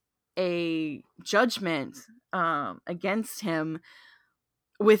get a judgment against him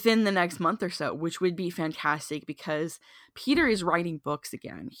within the next month or so, which would be fantastic because Peter is writing books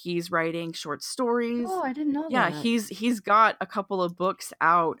again. He's writing short stories. Oh, I didn't know Yeah, that. he's got a couple of books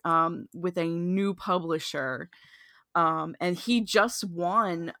out with a new publisher. And he just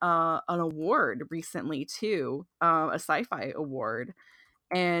won an award recently too, a sci-fi award.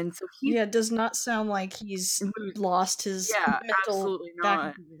 And so he's Yeah, it does not sound like he's lost his yeah, mental absolutely not.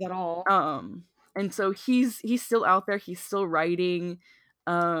 faculties at all. And so he's still out there, he's still writing.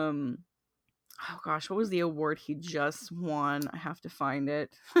 Um oh gosh, what was the award he just won? I have to find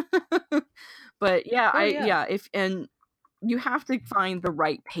it. But yeah, Oh, I yeah. yeah, if and you have to find the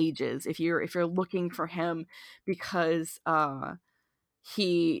right pages if you're looking for him because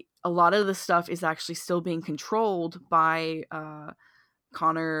he a lot of the stuff is actually still being controlled by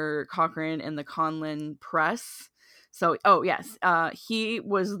Connor Cochran and the Conlin Press. So, oh yes, he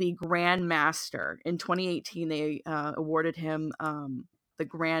was the Grand Master in 2018. They awarded him the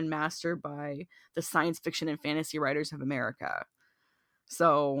Grand Master by the Science Fiction and Fantasy Writers of America.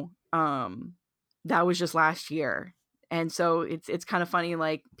 So, that was just last year, and so it's kind of funny.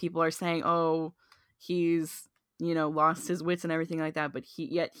 Like people are saying, "Oh, he's lost his wits and everything like that," but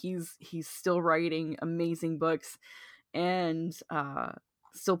he's still writing amazing books and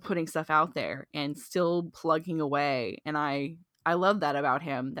still putting stuff out there and still plugging away, and I love that about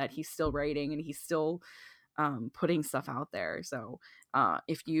him, that he's still writing and he's still putting stuff out there. So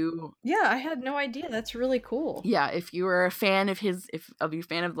if you Yeah, I had no idea. That's really cool. yeah, if you are a fan of his if of you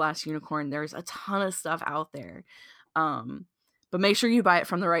fan of The Last Unicorn, there's a ton of stuff out there. um but make sure you buy it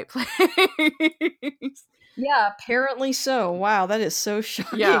from the right place. Yeah, apparently so. Wow, that is so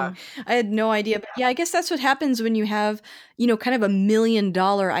shocking. Yeah. I had no idea. But yeah, I guess that's what happens when you have, kind of $1 million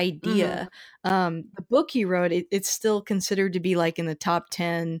Hmm. idea. The book he wrote, it's still considered to be like in the top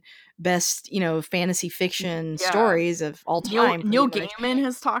 10 best, fantasy fiction Yeah, stories of all Neil time, pretty Neil much. Gaiman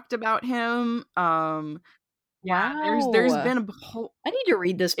has talked about him. Yeah, there's Wow. been a whole I need to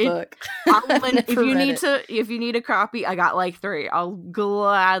read this it book. I'll I've lend never read it. if you need a copy, I got like 3. I'll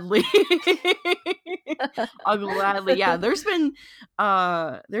gladly I'll gladly yeah, there's been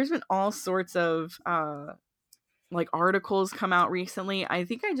all sorts of like articles come out recently. I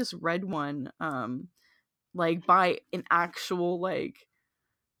think I just read one like by an actual like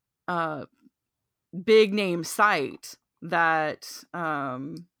uh big name site that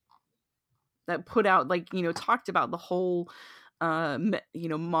that put out like talked about the whole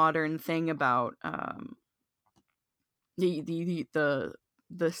modern thing about the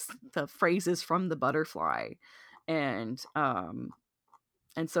phrases from The Butterfly, and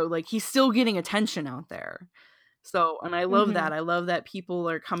so like he's still getting attention out there. So, and I love that. Mhm. I love that people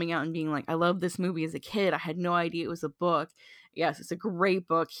are coming out and being like, I love this movie as a kid. I had no idea it was a book. Yes, it's a great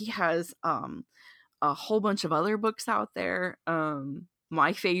book. He has a whole bunch of other books out there.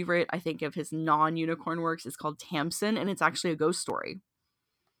 My favorite, I think, of his non-unicorn works is called Tamsin, and it's actually a ghost story.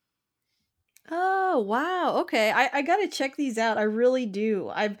 Oh, wow. Okay. I gotta check these out. I really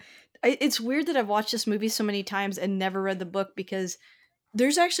do. It's weird that I've watched this movie so many times and never read the book because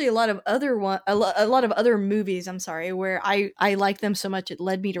there's actually a lot of a lot of other movies, I'm sorry, where I like them so much it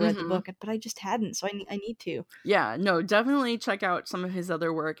led me to read the Hmm. book, but I just hadn't, so I need to. Yeah, no, definitely check out some of his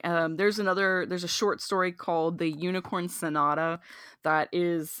other work. There's a short story called The Unicorn Sonata that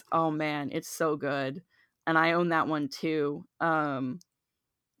is, oh man, it's so good. And I own that one too.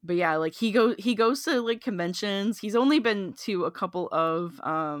 But yeah, like he goes to like conventions. He's only been to a couple of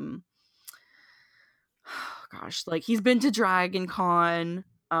gosh, like he's been to Dragon Con.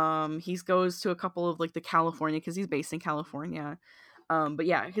 He goes to a couple of like the California because he's based in California. But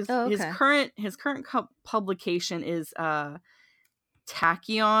yeah, his Oh, his okay. current his current publication is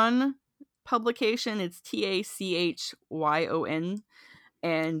Tachyon publication. It's Tachyon,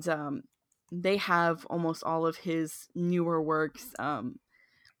 and they have almost all of his newer works.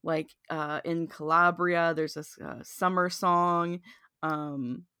 Like in Calabria, there's a summer song.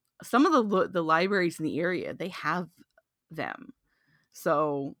 Um, some of the libraries in the area, they have them.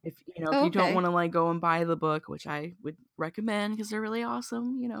 So if if Oh, you don't okay. want to like go and buy the book, which I would recommend because they're really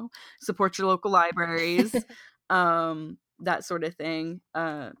awesome, support your local libraries, that sort of thing.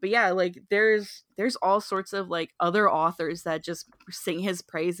 But yeah, like there's all sorts of like other authors that just sing his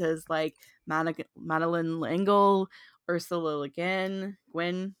praises, like Madeline L'Engle, Ursula Le Guin,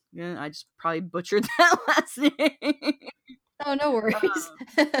 Gwen. Yeah, I just probably butchered that last name. Oh, no worries.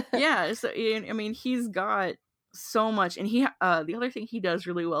 Yeah, so I mean, he's got so much, and the other thing he does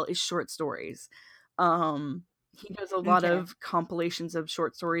really well is short stories. He does a lot Okay. of compilations of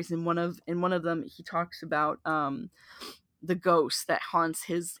short stories, and one of them he talks about the ghost that haunts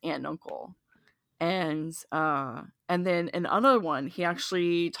his aunt and uncle. And then in another one he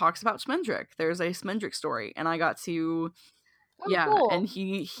actually talks about Smendrick. There's a Smendrick story, and I got to Oh, yeah, and cool.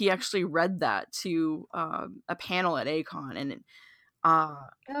 he actually read that to a panel at ACON, and uh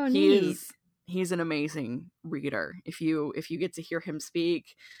Oh, he neat. is he's an amazing reader. If you get to hear him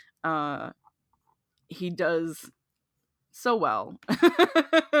speak, uh he does so well.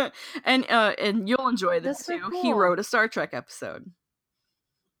 And you'll enjoy this That's so too. He cool. wrote a Star Trek episode.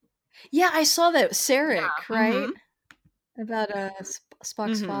 Yeah, I saw that. Yeah. Sarek, right? Mhm. About,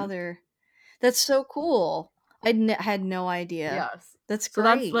 Spock's Mhm. father. That's so cool. Had no idea. Yes. That's So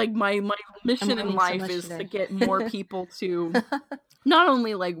that's great. like my I'm mission in learning so life much is to today. get more people to not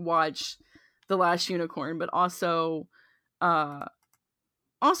only like watch The Last Unicorn, but uh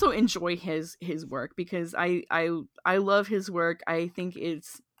also enjoy his work, because I love his work. I think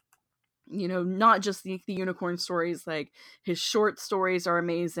it's not just the unicorn stories, like his short stories are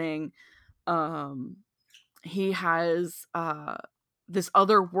amazing. um he has this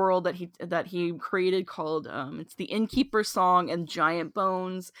other world that he created called it's the Innkeeper Song and Giant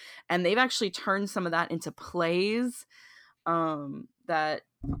Bones, and they've actually turned some of that into plays that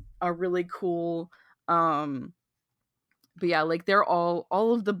are really cool. But yeah, like they're all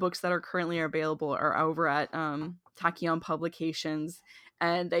of the books that are currently available are over at Tachyon Publications,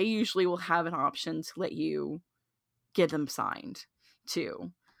 and they usually will have an option to let you get them signed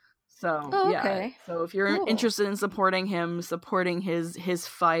too. So Oh, yeah, okay. so if you're Cool. interested in supporting him, supporting his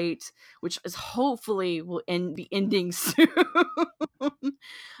fight, which is hopefully will be ending soon.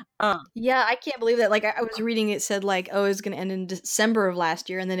 um, Yeah, I can't believe that. Like, I was reading it said like, oh, it's gonna end in December of last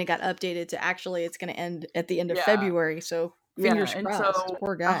year, and then it got updated to actually it's gonna end at the end of yeah, February. So yeah, fingers and crossed. so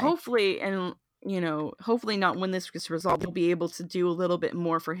Poor guy. hopefully, and hopefully not when this gets resolved, we'll be able to do a little bit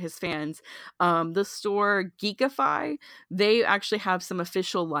more for his fans. The store Geekify, they actually have some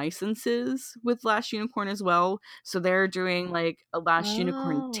official licenses with Last Unicorn as well, so they're doing like a Last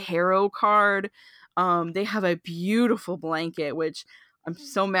Unicorn Oh. tarot card. They have a beautiful blanket, which I'm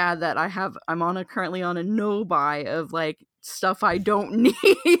so mad that I'm currently on a no buy of like stuff I don't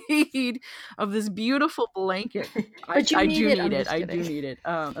need, of this beautiful blanket. But you I need do it. need I'm it. just I do kidding. need it.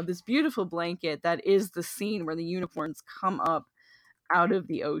 Of this beautiful blanket that is the scene where the unicorns come up out of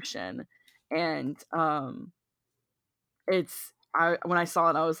the ocean, and it's I when I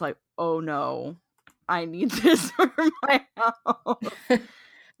saw it, I was like, oh no, I need this for my house.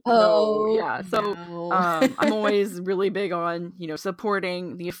 So Oh, yeah, so no. I'm always really big on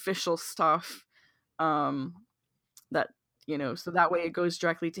supporting the official stuff, um that so that way it goes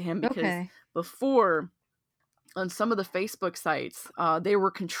directly to him, because Okay. before, on some of the Facebook sites, they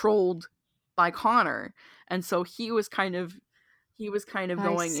were controlled by Connor, and so he was kind of I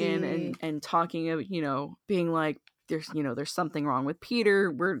going in see. and talking of being like, there's something wrong with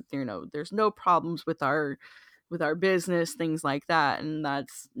Peter. There's no problems with our business, things like that, and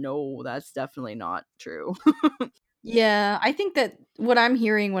that's definitely not true. Yeah, I think that what I'm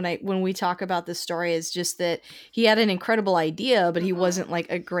hearing when we talk about this story is just that he had an incredible idea, but he Mhm. wasn't like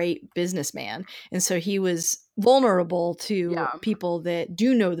a great businessman. And so he was vulnerable to Yeah, people that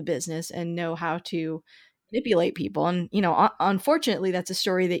do know the business and know how to manipulate people. And unfortunately, that's a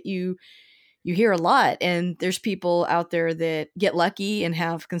story that you hear a lot, and there's people out there that get lucky and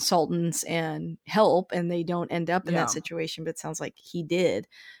have consultants and help, and they don't end up in that yeah. situation, but it sounds like he did.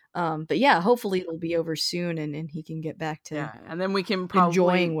 But yeah, hopefully it'll be over soon, and he can get back to Yeah, and then we can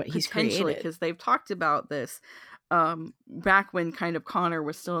enjoying probably what he's potentially, created. because they've talked about this back when kind of Connor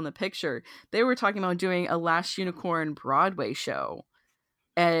was still in the picture, they were talking about doing a Last Unicorn Broadway show.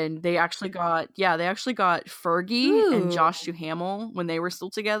 And they actually got Fergie and Ooh. Josh Duhamel when they were still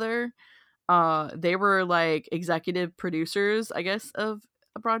together. They were like executive producers, I guess, of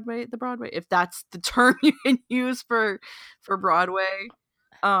the Broadway, if that's the term you can use for Broadway.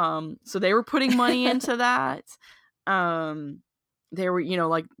 So they were putting money into that. Um, there were,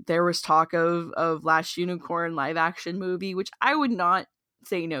 like there was talk of Last Unicorn live action movie, which I would not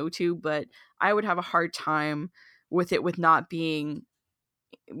say no to, but I would have a hard time with it with not being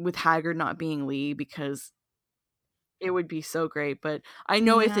with Haggard not being Lee, because it would be so great. But I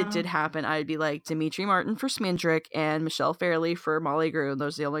know if it Yeah. did happen, I'd be like Dimitri Martin for Smindrick and Michelle Fairley for Molly Grew.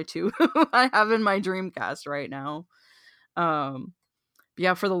 Those are the only two I have in my dream cast right now.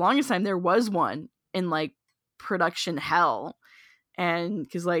 Yeah, for the longest time there was one in like production hell, and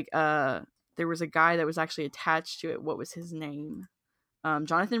because like there was a guy that was actually attached to it. What was his name?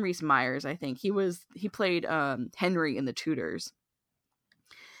 Jonathan Rhys Meyers, I think. He played Henry in The Tudors.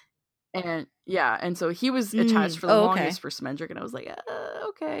 And yeah, and so he was attached for the Oh, okay. longest for Smendrick, and I was like,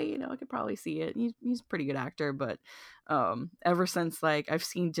 okay, you know, I could probably see it. He's a pretty good actor, but ever since like I've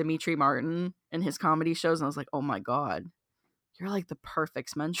seen Dimitri Martin in his comedy shows, and I was like, oh my god, you're like the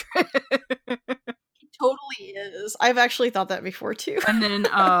perfect Smendrick. He totally is. I've actually thought that before too. And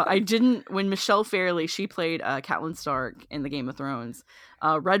then when Michelle Fairley, she played Catelyn Stark in the Game of Thrones,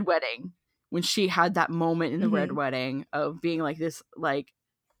 Red Wedding, when she had that moment in the Red Wedding of being like this, like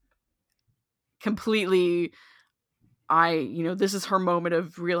completely, this is her moment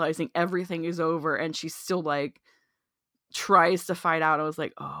of realizing everything is over, and she still like tries to fight out. I was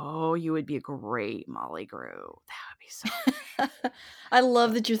like, oh, you would be a great Molly Grew. That would be so I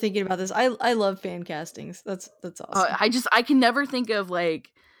love that you're thinking about this. I love fan castings. That's awesome. I can never think of like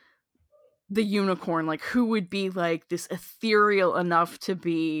the unicorn, like who would be like this ethereal enough to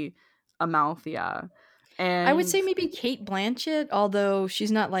be Amalthea. And I would say maybe Cate Blanchett, although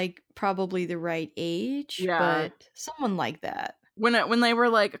she's not like probably the right age, but someone like that. When they were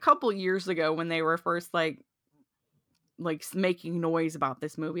like a couple years ago, when they were first like making noise about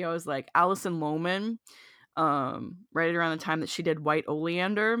this movie, I was like, Alison Lohman, right around the time that she did White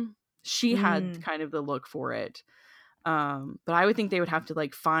Oleander, she had kind of the look for it. But I would think they would have to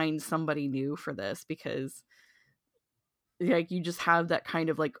like find somebody new for this, because like you just have that kind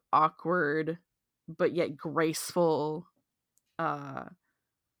of like awkward but yet graceful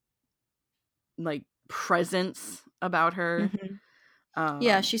like presence about her.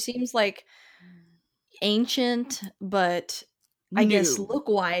 Yeah, she seems like ancient, but I guess look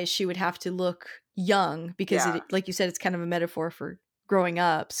wise she would have to look young, because it, like you said, it's kind of a metaphor for growing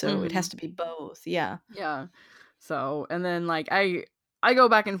up, so it has to be both. Yeah. So, and then like I go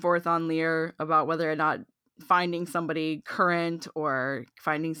back and forth on Lear about whether or not finding somebody current or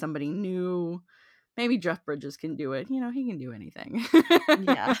finding somebody new. Maybe Jeff Bridges can do it. You know, he can do anything.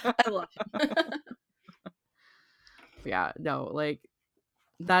 Yeah, I love him. Yeah, no, like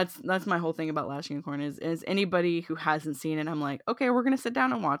that's my whole thing about Last Unicorn is anybody who hasn't seen it, I'm like, okay, we're gonna sit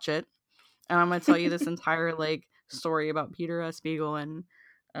down and watch it, and I'm gonna tell you this entire like story about Peter S. Beagle and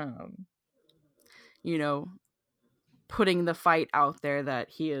putting the fight out there that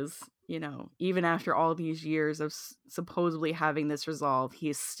he is, even after all these years of supposedly having this resolved, he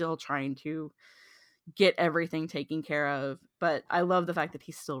is still trying to get everything taken care of. But I love the fact that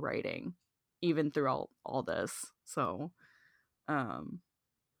he's still writing even through all this. So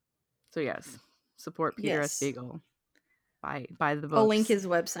yes, support Peter S. Beagle. Buy the books. I'll link his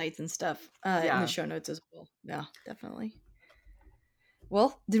websites and stuff in the show notes as well. Yeah, definitely.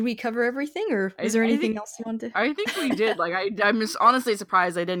 Well, did we cover everything, or was there anything else you wanted to? I think we did. Like, I'm just honestly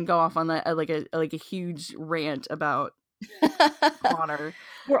surprised I didn't go off on that like a huge rant about Connor.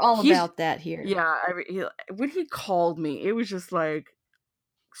 We're all about that here. Yeah, when he called me, it was just like,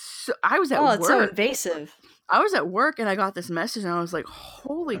 I was at work. It's so invasive. I was at work and I got this message and I was like,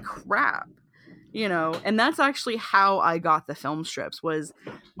 holy crap. And that's actually how I got the film strips, was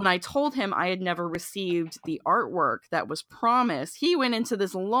when I told him I had never received the artwork that was promised. He went into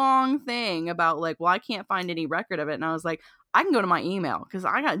this long thing about like, well, I can't find any record of it. And I was like, I can go to my email because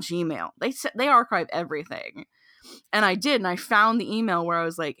I got Gmail. They archive everything. And I did. And I found the email where I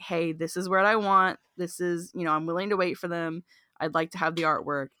was like, hey, this is what I want. This is, I'm willing to wait for them. I'd like to have the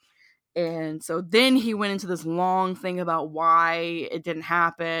artwork. And so then he went into this long thing about why it didn't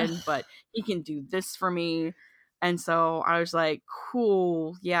happen, but he can do this for me. And so I was like,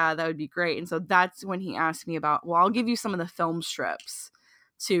 cool, yeah, that would be great. And so that's when he asked me about, well, I'll give you some of the film strips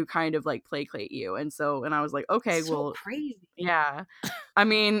to kind of like placate you. And I was like, okay, so well, crazy. Yeah. I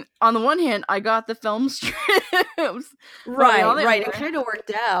mean, on the one hand, I got the film strips. Right. It kind of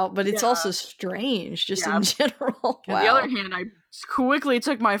worked out, but it's also strange just in general. On the other hand, I quickly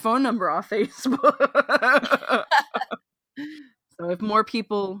took my phone number off Facebook. So if more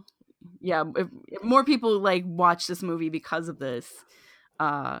people like watch this movie because of this,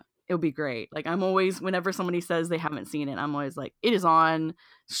 it'll be great. Like, I'm always, whenever somebody says they haven't seen it, I'm always like, it is on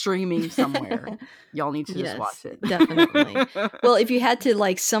streaming somewhere. Y'all need to just watch it. Definitely. Well, if you had to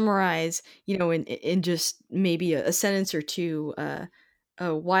like summarize, in just maybe a sentence or two,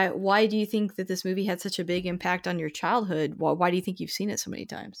 Oh, why do you think that this movie had such a big impact on your childhood? Why do you think you've seen it so many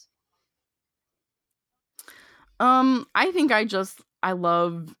times? I think I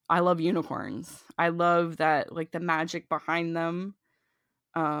love unicorns. I love that, like, the magic behind them.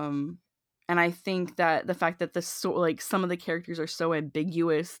 Um and I think that the fact that like, some of the characters are so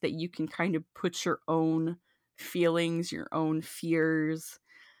ambiguous that you can kind of put your own feelings, your own fears,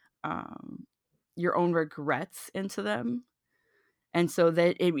 um your own regrets into them. And so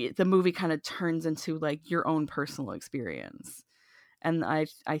that the movie kind of turns into, like, your own personal experience. And I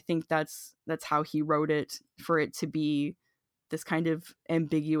think that's how he wrote it, for it to be this kind of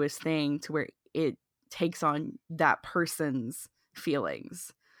ambiguous thing, to where it takes on that person's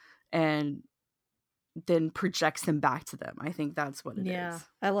feelings and then projects them back to them. I think that's what it Yeah, is.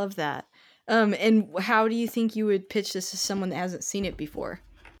 I love that. And how do you think you would pitch this to someone that hasn't seen it before?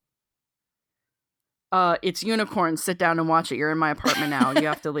 It's unicorns. Sit down and watch it. You're in my apartment now. You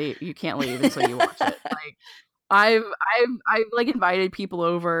have to leave. You can't leave until you watch it. Like, I've like invited people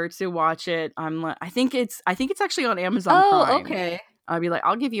over to watch it. I think it's actually on Amazon Prime. Okay. I'll be like,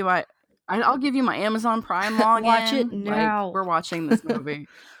 I'll give you my Amazon Prime login. Watch it now. Like, we're watching this movie.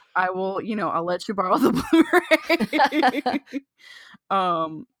 I will, I'll let you borrow the Blu-ray.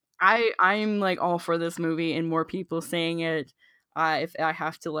 I'm like all for this movie and more people saying it. If I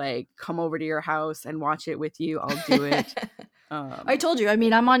have to, like, come over to your house and watch it with you, I'll do it. I told you. I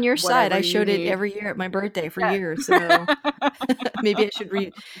mean, I'm on your side. I showed it every year at my birthday for years. So maybe I should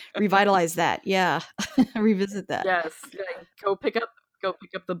revitalize that. Yeah, revisit that. Yes, like, go pick up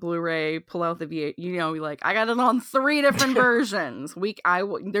the Blu-ray, pull out the VHS. Like, I got it on 3 different versions.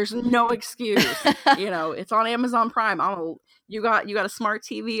 There's no excuse. It's on Amazon Prime. You got a smart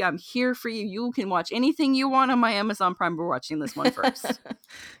TV. I'm here for you. You can watch anything you want on my Amazon Prime. We're watching this one first.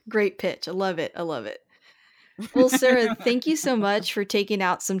 Great pitch. I love it. Well, Sarah, thank you so much for taking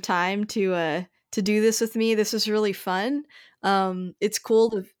out some time to do this with me. This was really fun. It's cool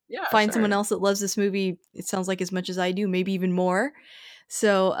to find someone else that loves this movie. It sounds like as much as I do, maybe even more.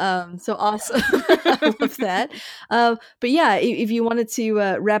 So awesome. I love that. But yeah, if you wanted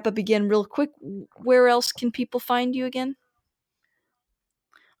to wrap up again real quick, where else can people find you again?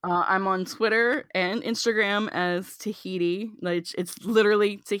 I'm on Twitter and Instagram as Tahiti. Like, it's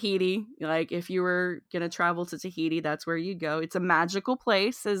literally Tahiti. Like, if you were gonna travel to Tahiti, that's where you go. It's a magical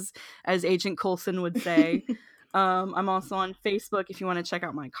place, as Agent Coulson would say. I'm also on Facebook if you want to check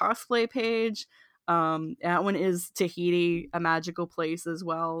out my cosplay page. That one is Tahiti, a magical place as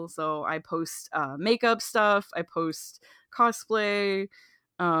well. So I post makeup stuff. I post cosplay.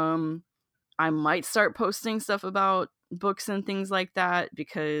 I might start posting stuff about books and things like that,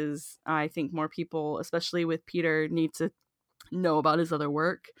 because I think more people, especially with Peter, need to know about his other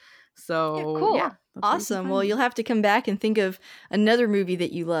work. So yeah, cool. Yeah, awesome. Well, you'll have to come back and think of another movie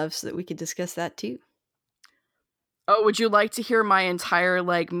that you love so that we could discuss that too. Oh, would you like to hear my entire,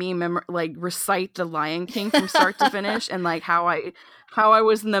 like, recite The Lion King from start to finish, and like how I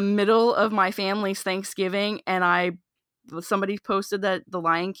was in the middle of my family's Thanksgiving and somebody posted that the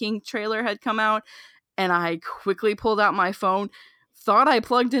Lion King trailer had come out, and I quickly pulled out my phone, thought I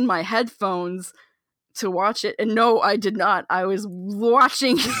plugged in my headphones to watch it, and no, I did not. I was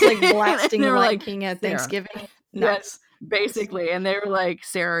watching, like, blasting the Lion King at Thanksgiving. Yes, basically. And they were like,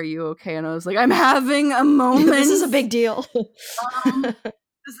 "Sarah, are you okay?" And I was like, "I'm having a moment. This is a big deal.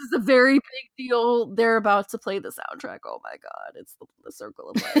 This is a very big deal. They're about to play the soundtrack. Oh my god, it's the Circle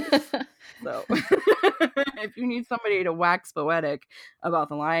of Life." So if you need somebody to wax poetic about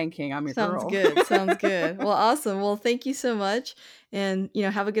the Lion King, I'm your girl. Sounds good. Well, awesome. Well, thank you so much, and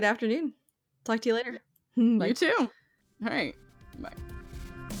have a good afternoon. Talk to you later. You too. All right. Bye.